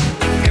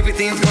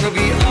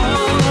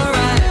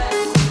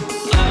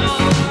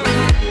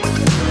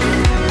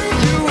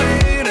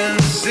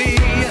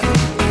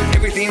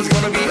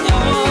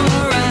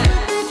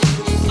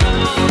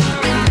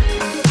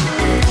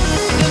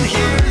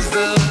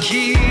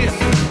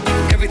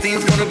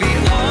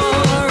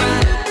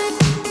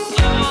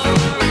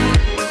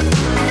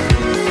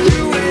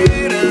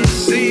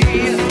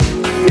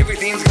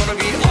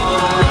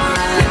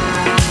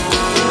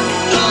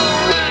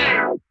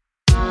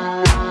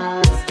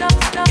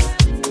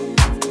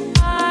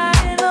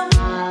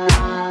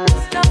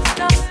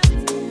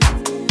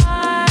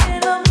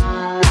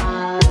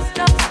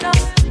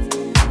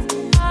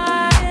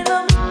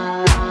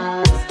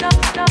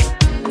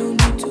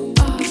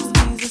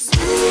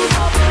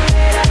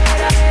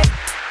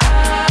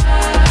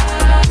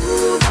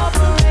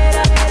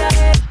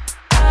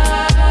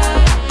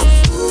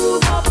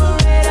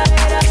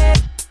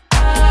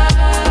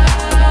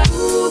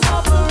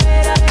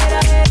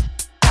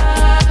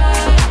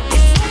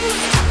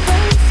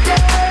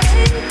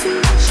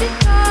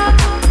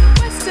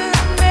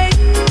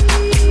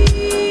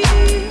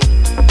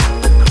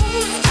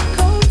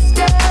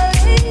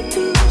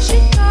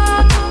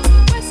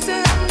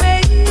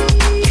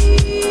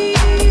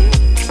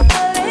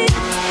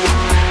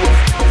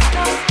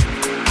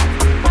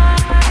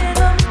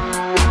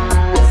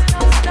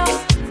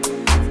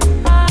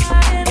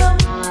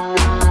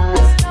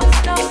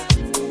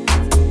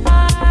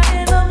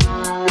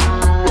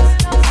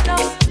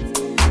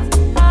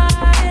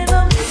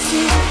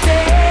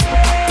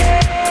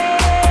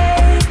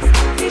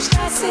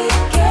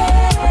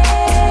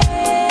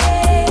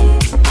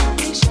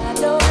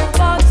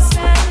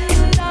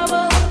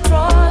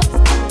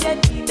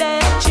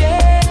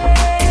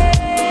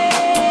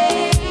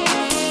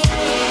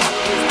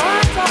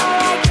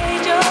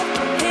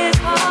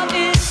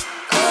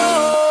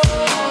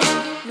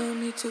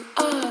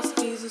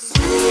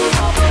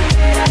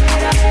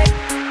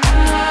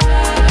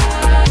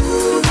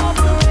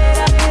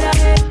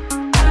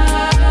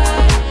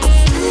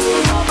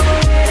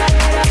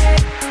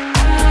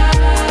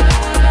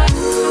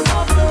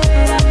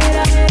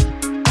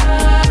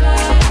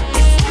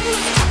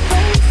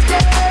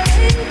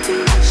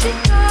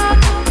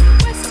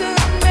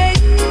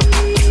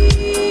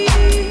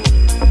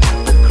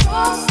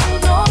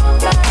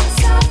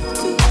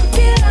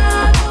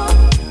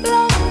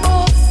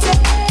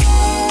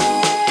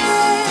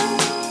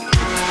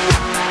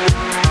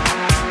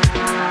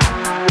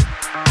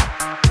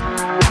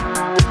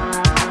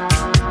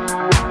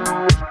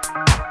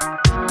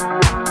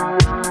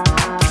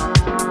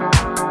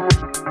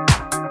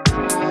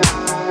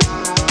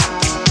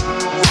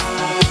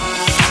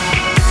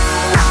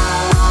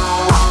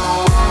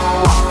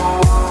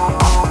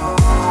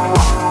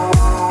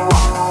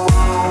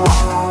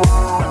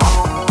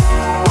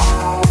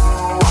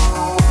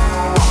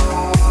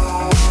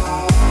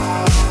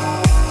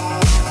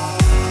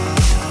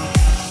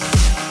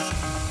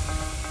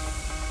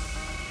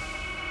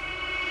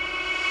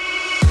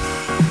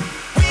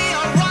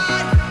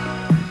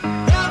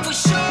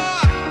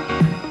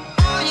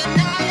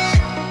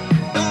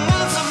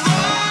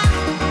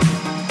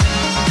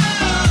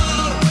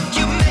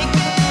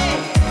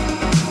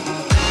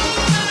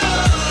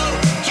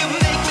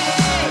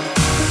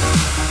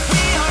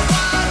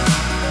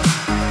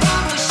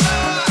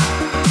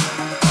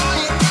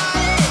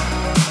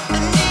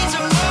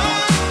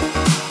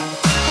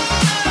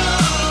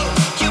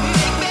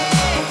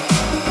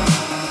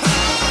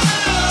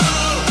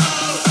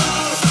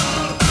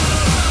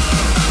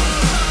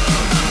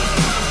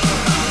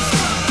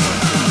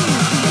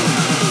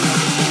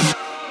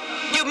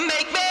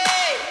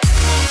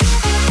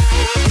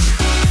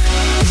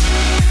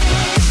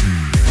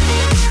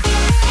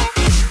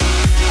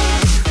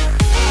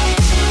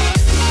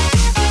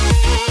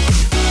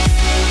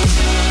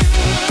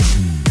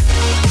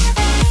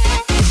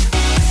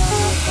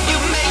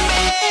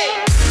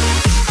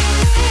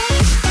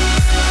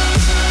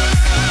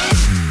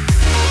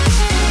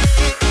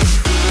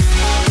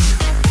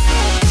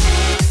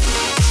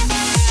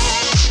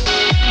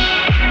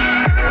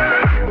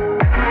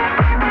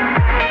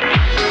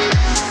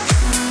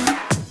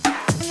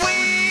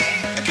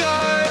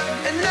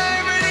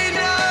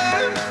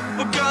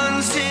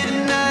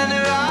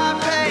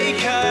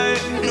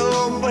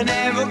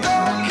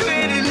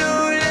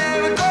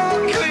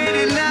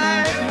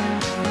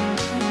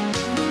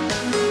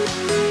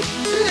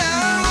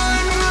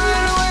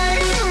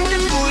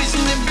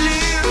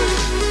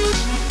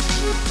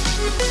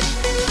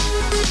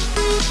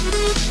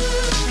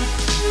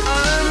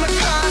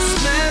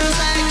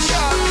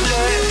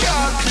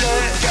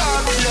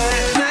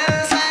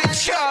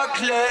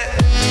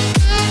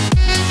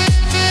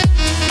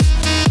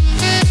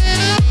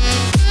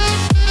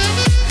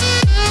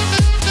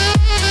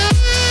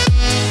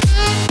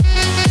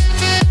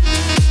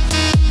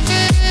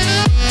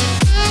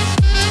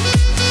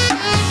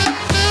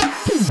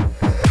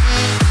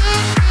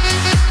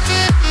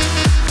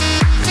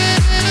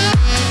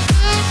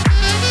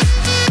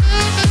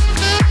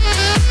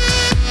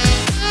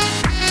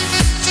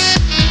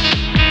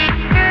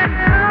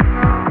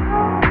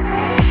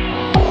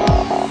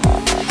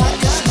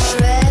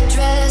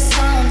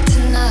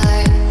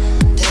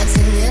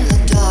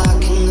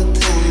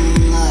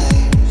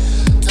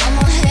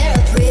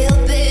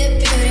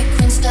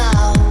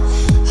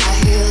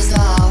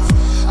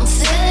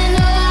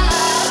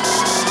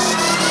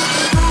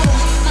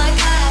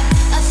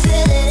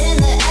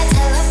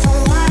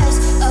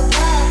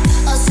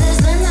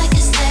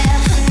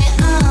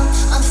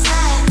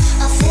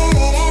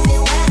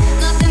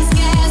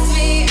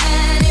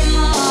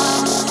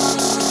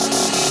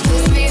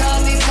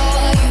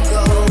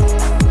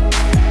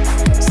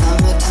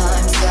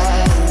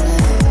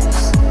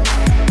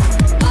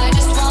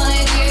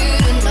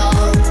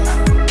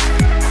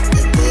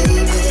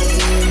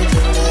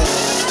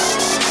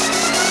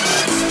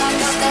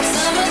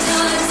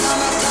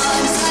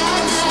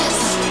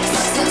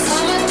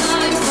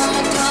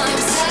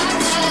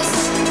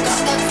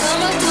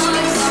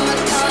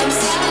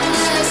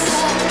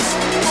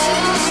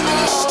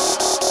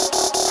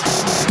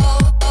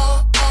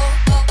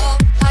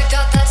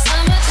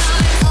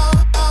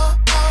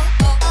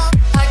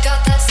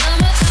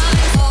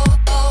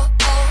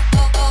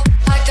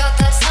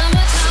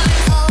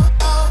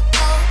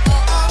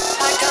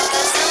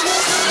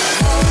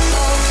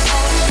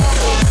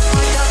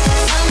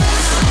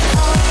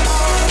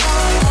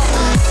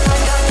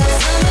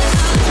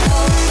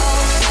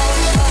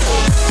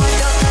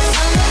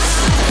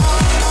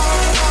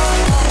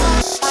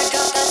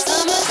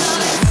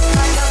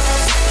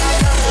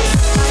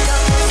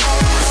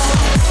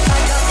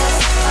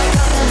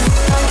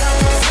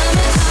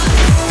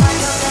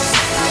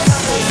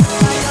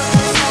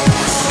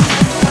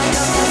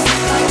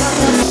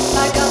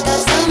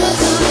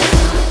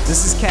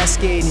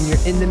 Spade, and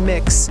you're in the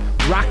mix,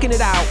 rocking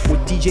it out with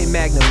DJ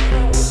Magnum.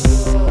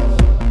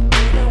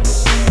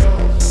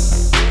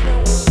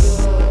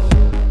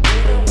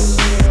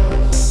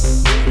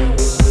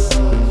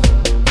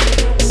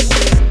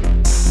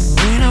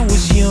 When I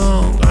was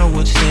young, I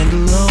would stand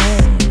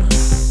alone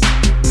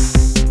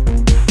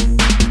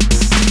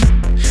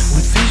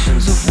with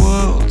visions of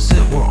worlds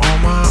that were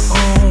on my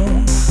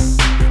own.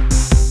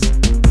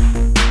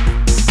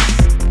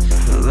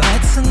 The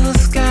lights in the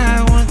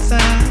sky weren't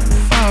that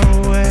far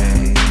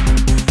away.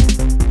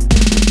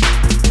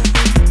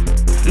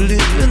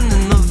 Living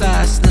in the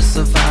vastness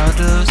of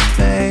outer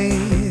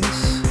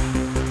space.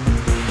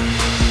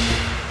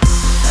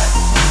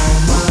 All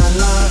my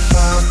life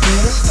I've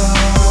been a star,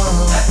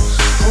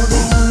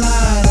 holding a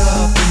light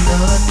up in the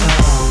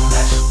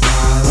dark,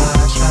 while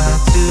I try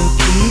to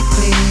keep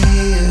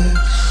clear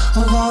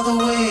of all the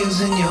waves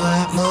in your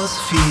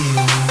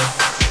atmosphere.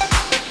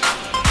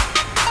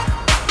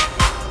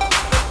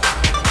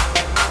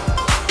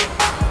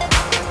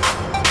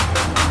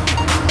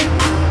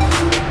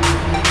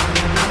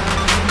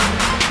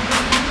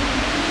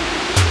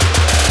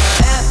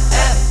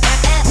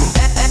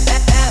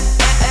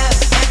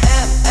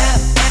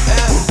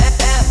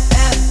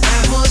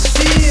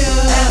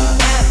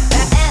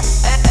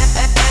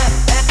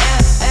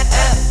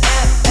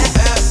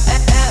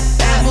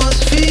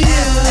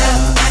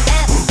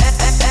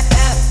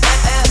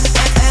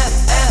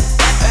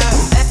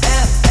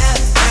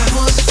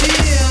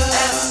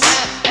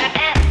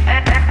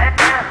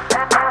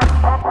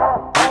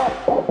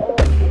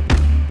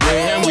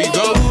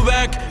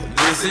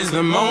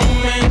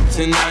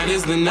 Tonight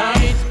is the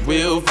night,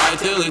 we'll fight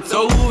till it's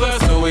over.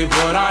 So we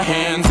put our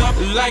hands up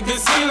like the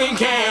ceiling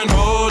can't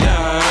hold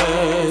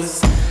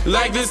us.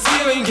 Like the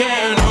ceiling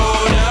can't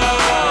hold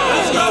us.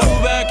 Let's go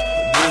back,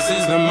 this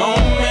is the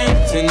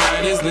moment.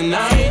 Tonight is the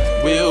night,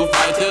 we'll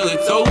fight till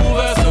it's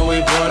over. So we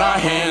put our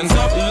hands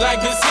up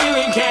like the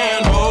ceiling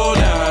can't hold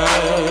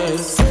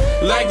us.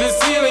 Like the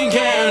ceiling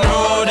can't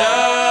hold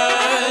us.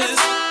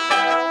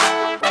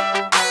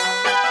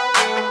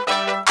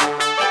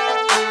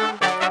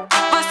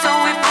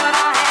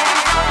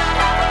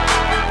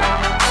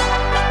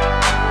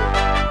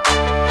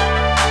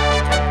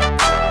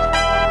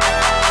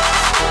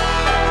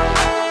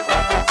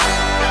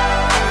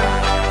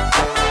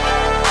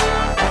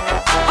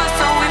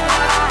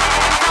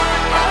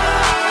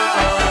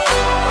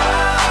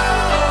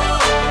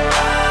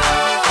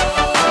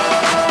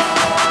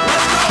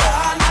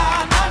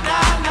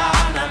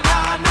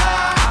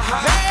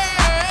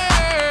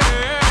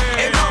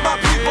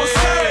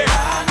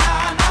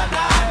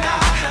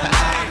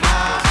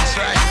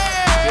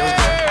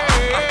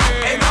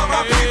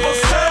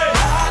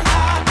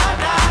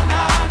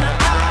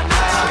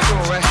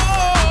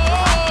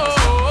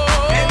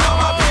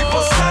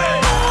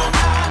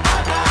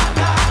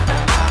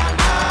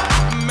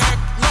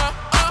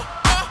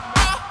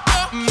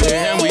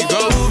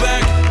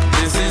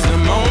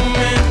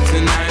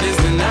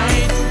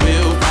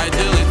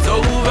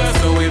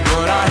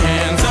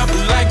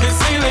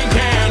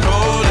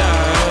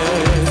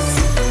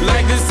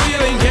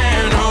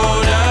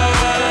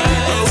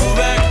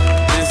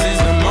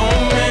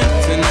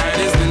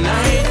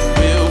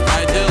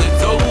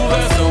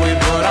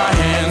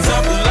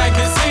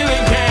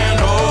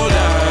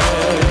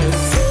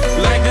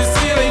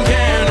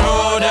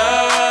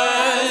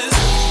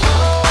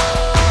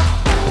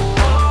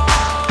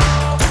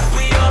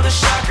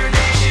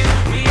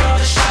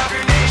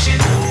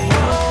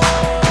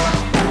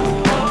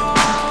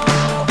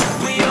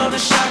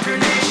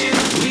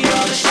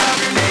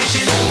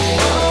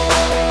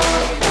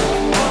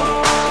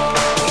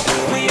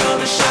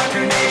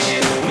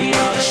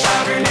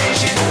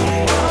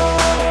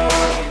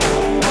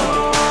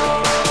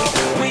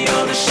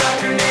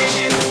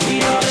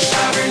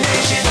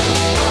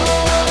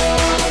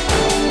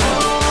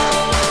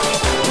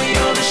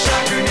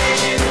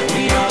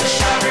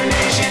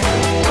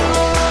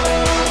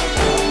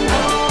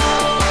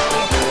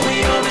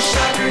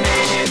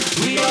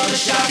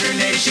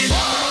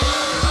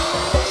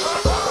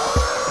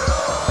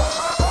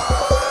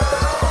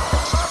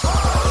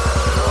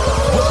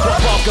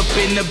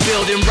 In the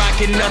building,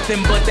 rocking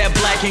nothing but that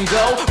black and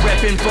gold.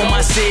 Reppin' for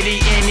my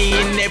city, any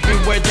and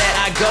everywhere that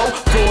I go.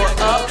 Floor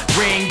up,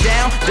 ring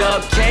down,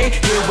 Dub K,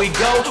 here we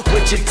go.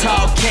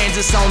 Wichita,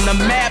 Kansas on the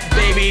map,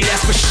 baby,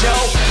 that's for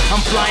sure.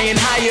 I'm flying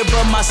high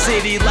above my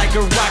city like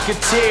a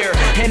rocketeer,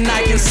 and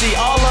I can see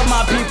all of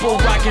my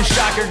people rocking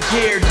shocker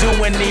gear,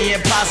 doing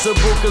the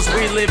impossible cause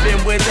we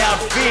living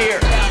without fear.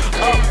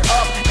 Up,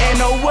 up,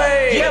 and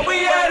away. Yeah,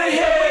 we out of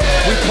here.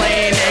 We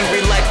playing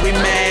angry like we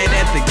mad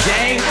at the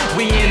game.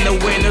 We in the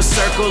winner's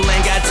circle,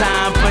 ain't got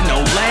time for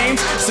no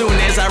lames. Soon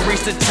as I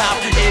reach the top,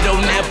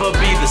 it'll never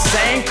be the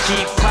same.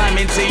 Keep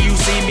climbing till you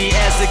see me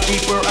as the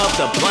keeper of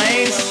the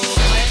plains.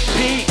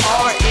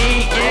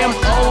 PREM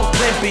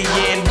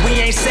Olympian. We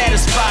ain't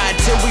satisfied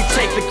till we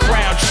take the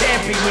crown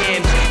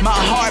champion. My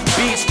heart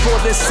beats for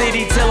the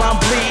city till I'm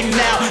bleeding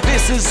out.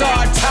 This is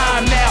our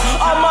time now.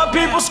 All my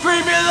people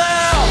screaming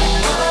loud.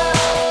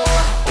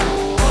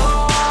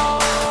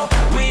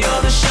 We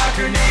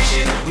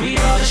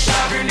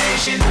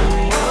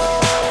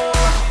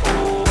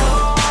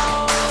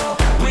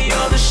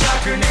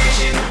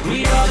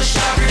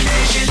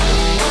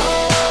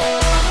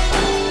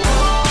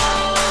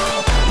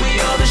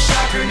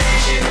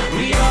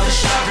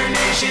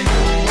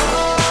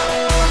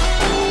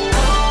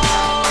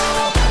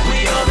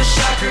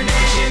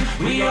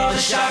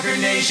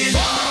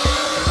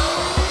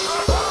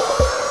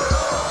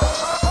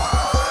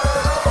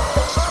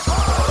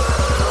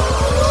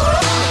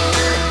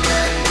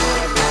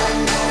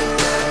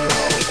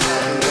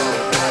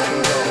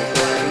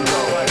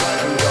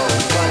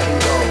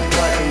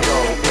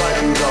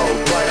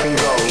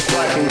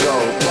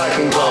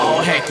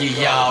it,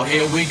 y'all,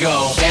 here we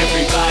go.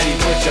 Everybody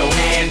put your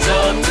hands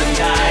up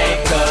tonight,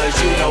 cause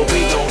you know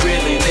we gon'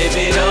 really live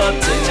it up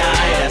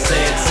tonight. I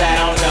said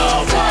sound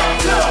off.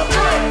 1, 2,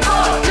 3,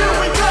 4, here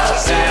we go.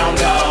 Sound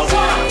off. 1,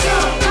 2,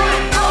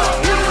 3,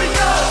 4, here we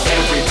go.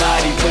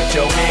 Everybody put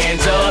your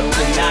hands up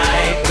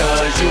tonight,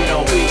 cause you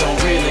know we gon'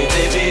 really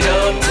live it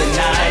up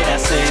tonight. I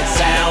said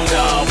sound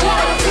off. 1,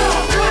 2,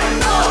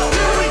 3, 4,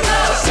 here we go.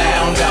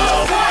 Sound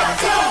off. 1,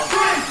 2,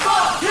 3,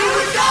 4, here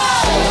we go.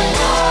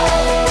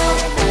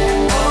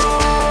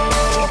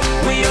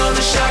 We are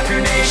the Shocker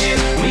Nation.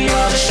 We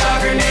are the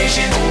Shocker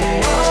Nation.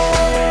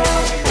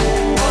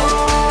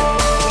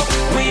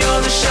 We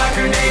are the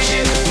Shocker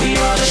Nation. We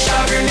are the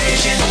Shocker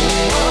Nation.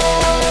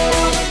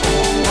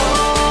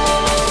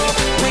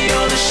 We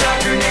are the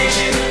Shocker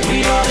Nation.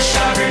 We are the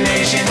Shocker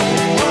Nation.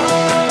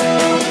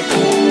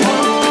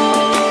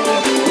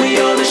 We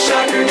are the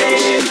Shocker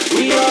Nation.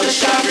 We are the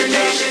Shocker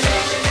Nation.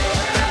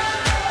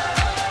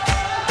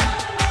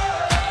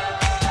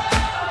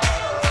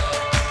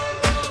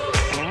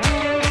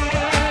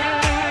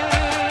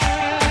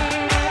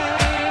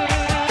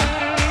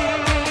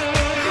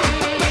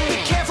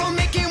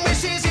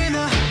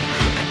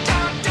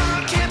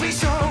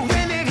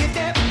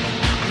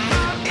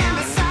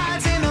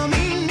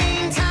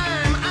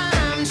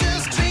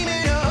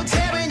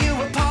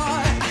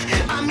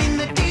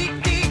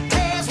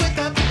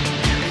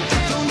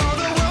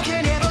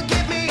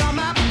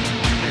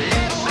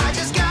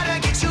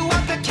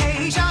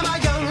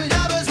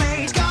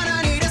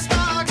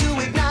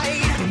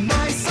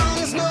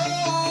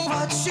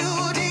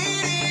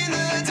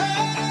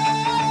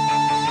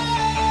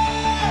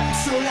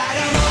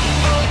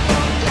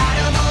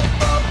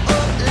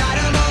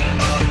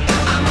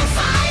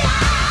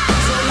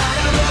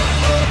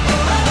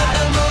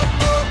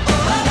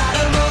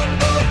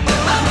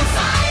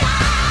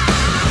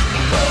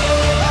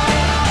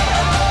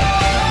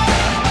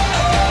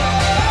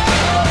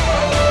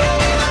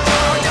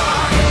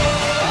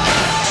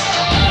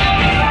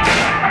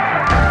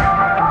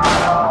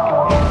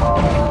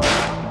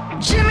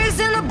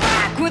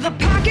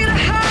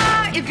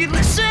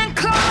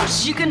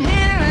 You can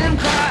hear him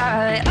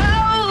cry.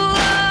 Oh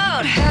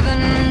Lord,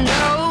 heaven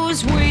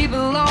knows we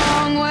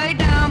belong way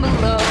down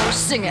below.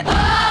 Sing it. Oh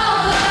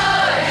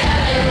Lord,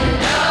 heaven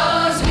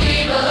knows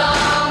we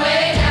belong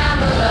way down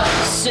below.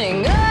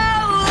 Sing. Oh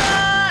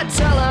Lord,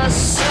 tell us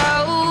so.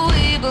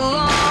 We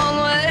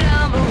belong way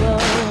down below.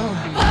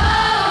 Oh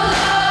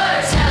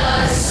Lord, tell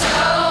us so.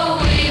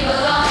 We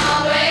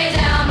belong way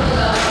down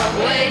below.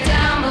 Way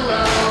down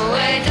below.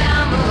 Way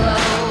down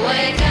below.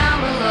 Way down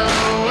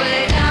below. Way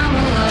down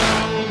below.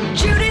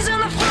 Judy's in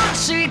the front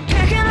seat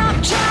picking up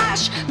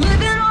trash,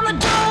 living on the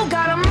dole,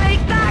 gotta make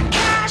that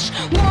cash.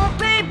 Won't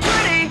be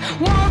pretty,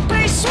 won't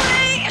be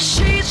sweet.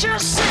 She's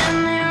just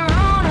sitting there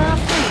on her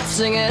feet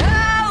singing. Oh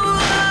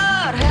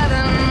Lord,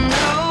 heaven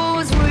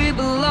knows we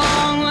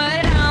belong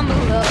way down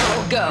below.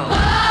 Go. Oh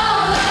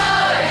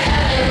Lord,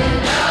 heaven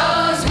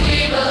knows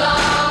we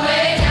belong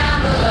way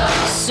down below.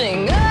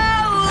 Sing. Oh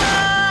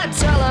Lord,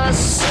 tell us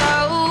so.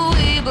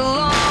 We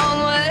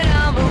belong way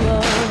down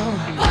below.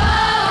 Oh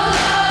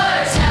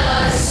Lord, tell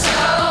us so.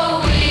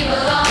 We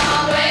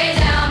belong way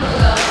down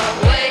below.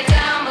 Way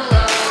down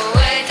below.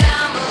 Way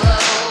down below.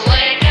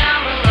 Way down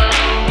below.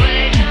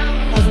 Way down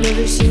below. I've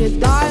never seen a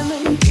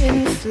diamond in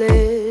the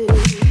flesh.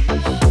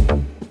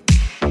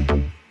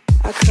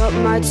 I cut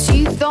my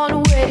teeth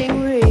on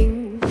wedding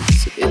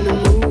rings in the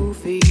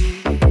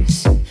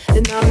movies,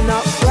 and I'm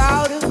not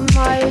proud of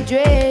my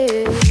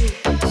address.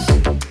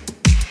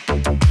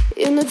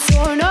 In a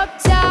torn up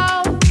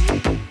town,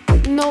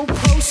 no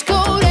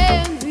postcode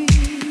envy,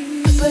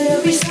 but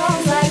every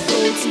song's like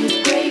gold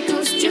teeth, gray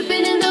goose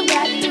dripping in the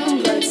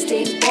bathroom,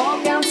 bloodstains, ball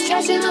gowns,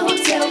 trash in the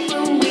hotel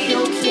room. We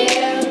don't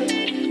care.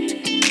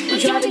 We're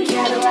driving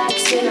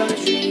Cadillacs in our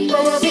dreams,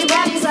 but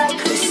everybody's like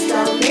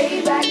crystal,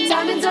 Maybach,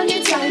 diamonds on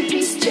your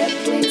timepiece, jet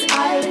planes,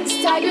 islands,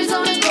 tigers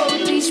on a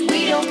gold leash.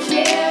 We don't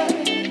care.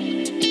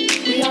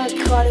 We aren't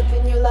caught up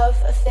in your love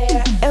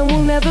affair, and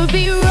we'll never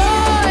be royal.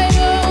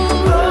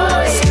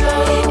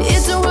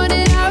 It's a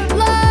running out of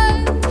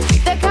blood.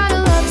 That kind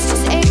of love's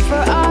just ain't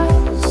for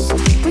us.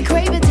 We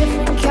crave a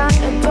different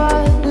kind of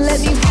buzz. Let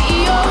me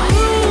be your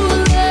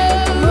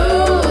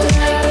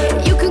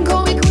ruler. You can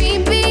call me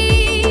Queen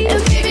Bee,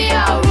 and baby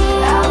I'll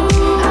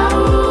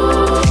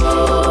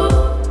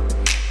rule.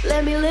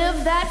 Let me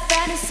live that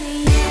fantasy.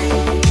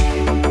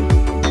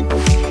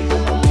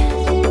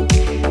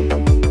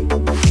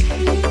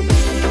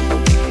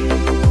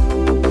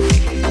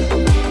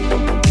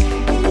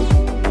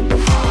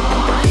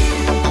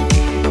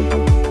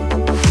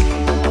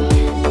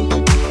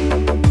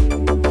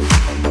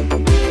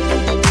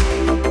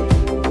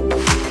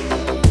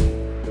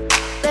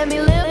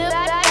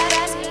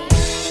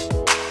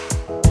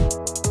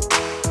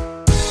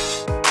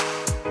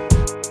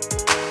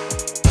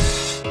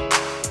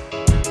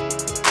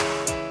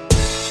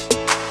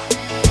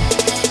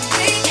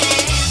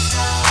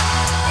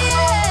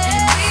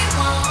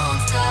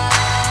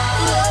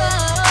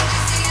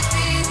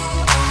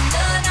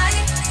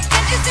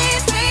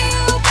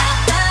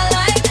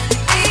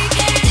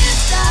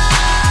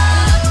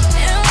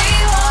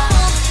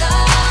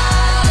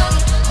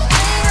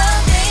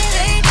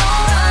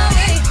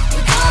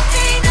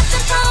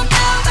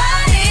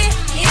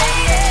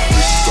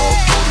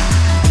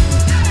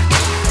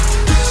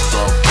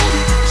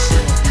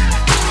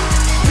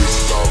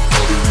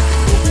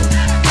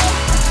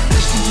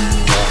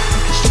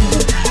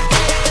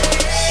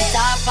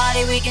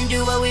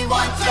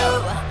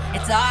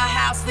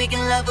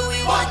 can love who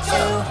we want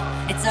to.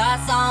 It's our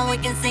song, we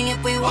can sing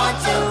if we want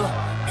to.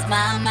 It's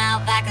my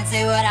mouth, I can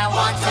say what I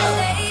want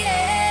to.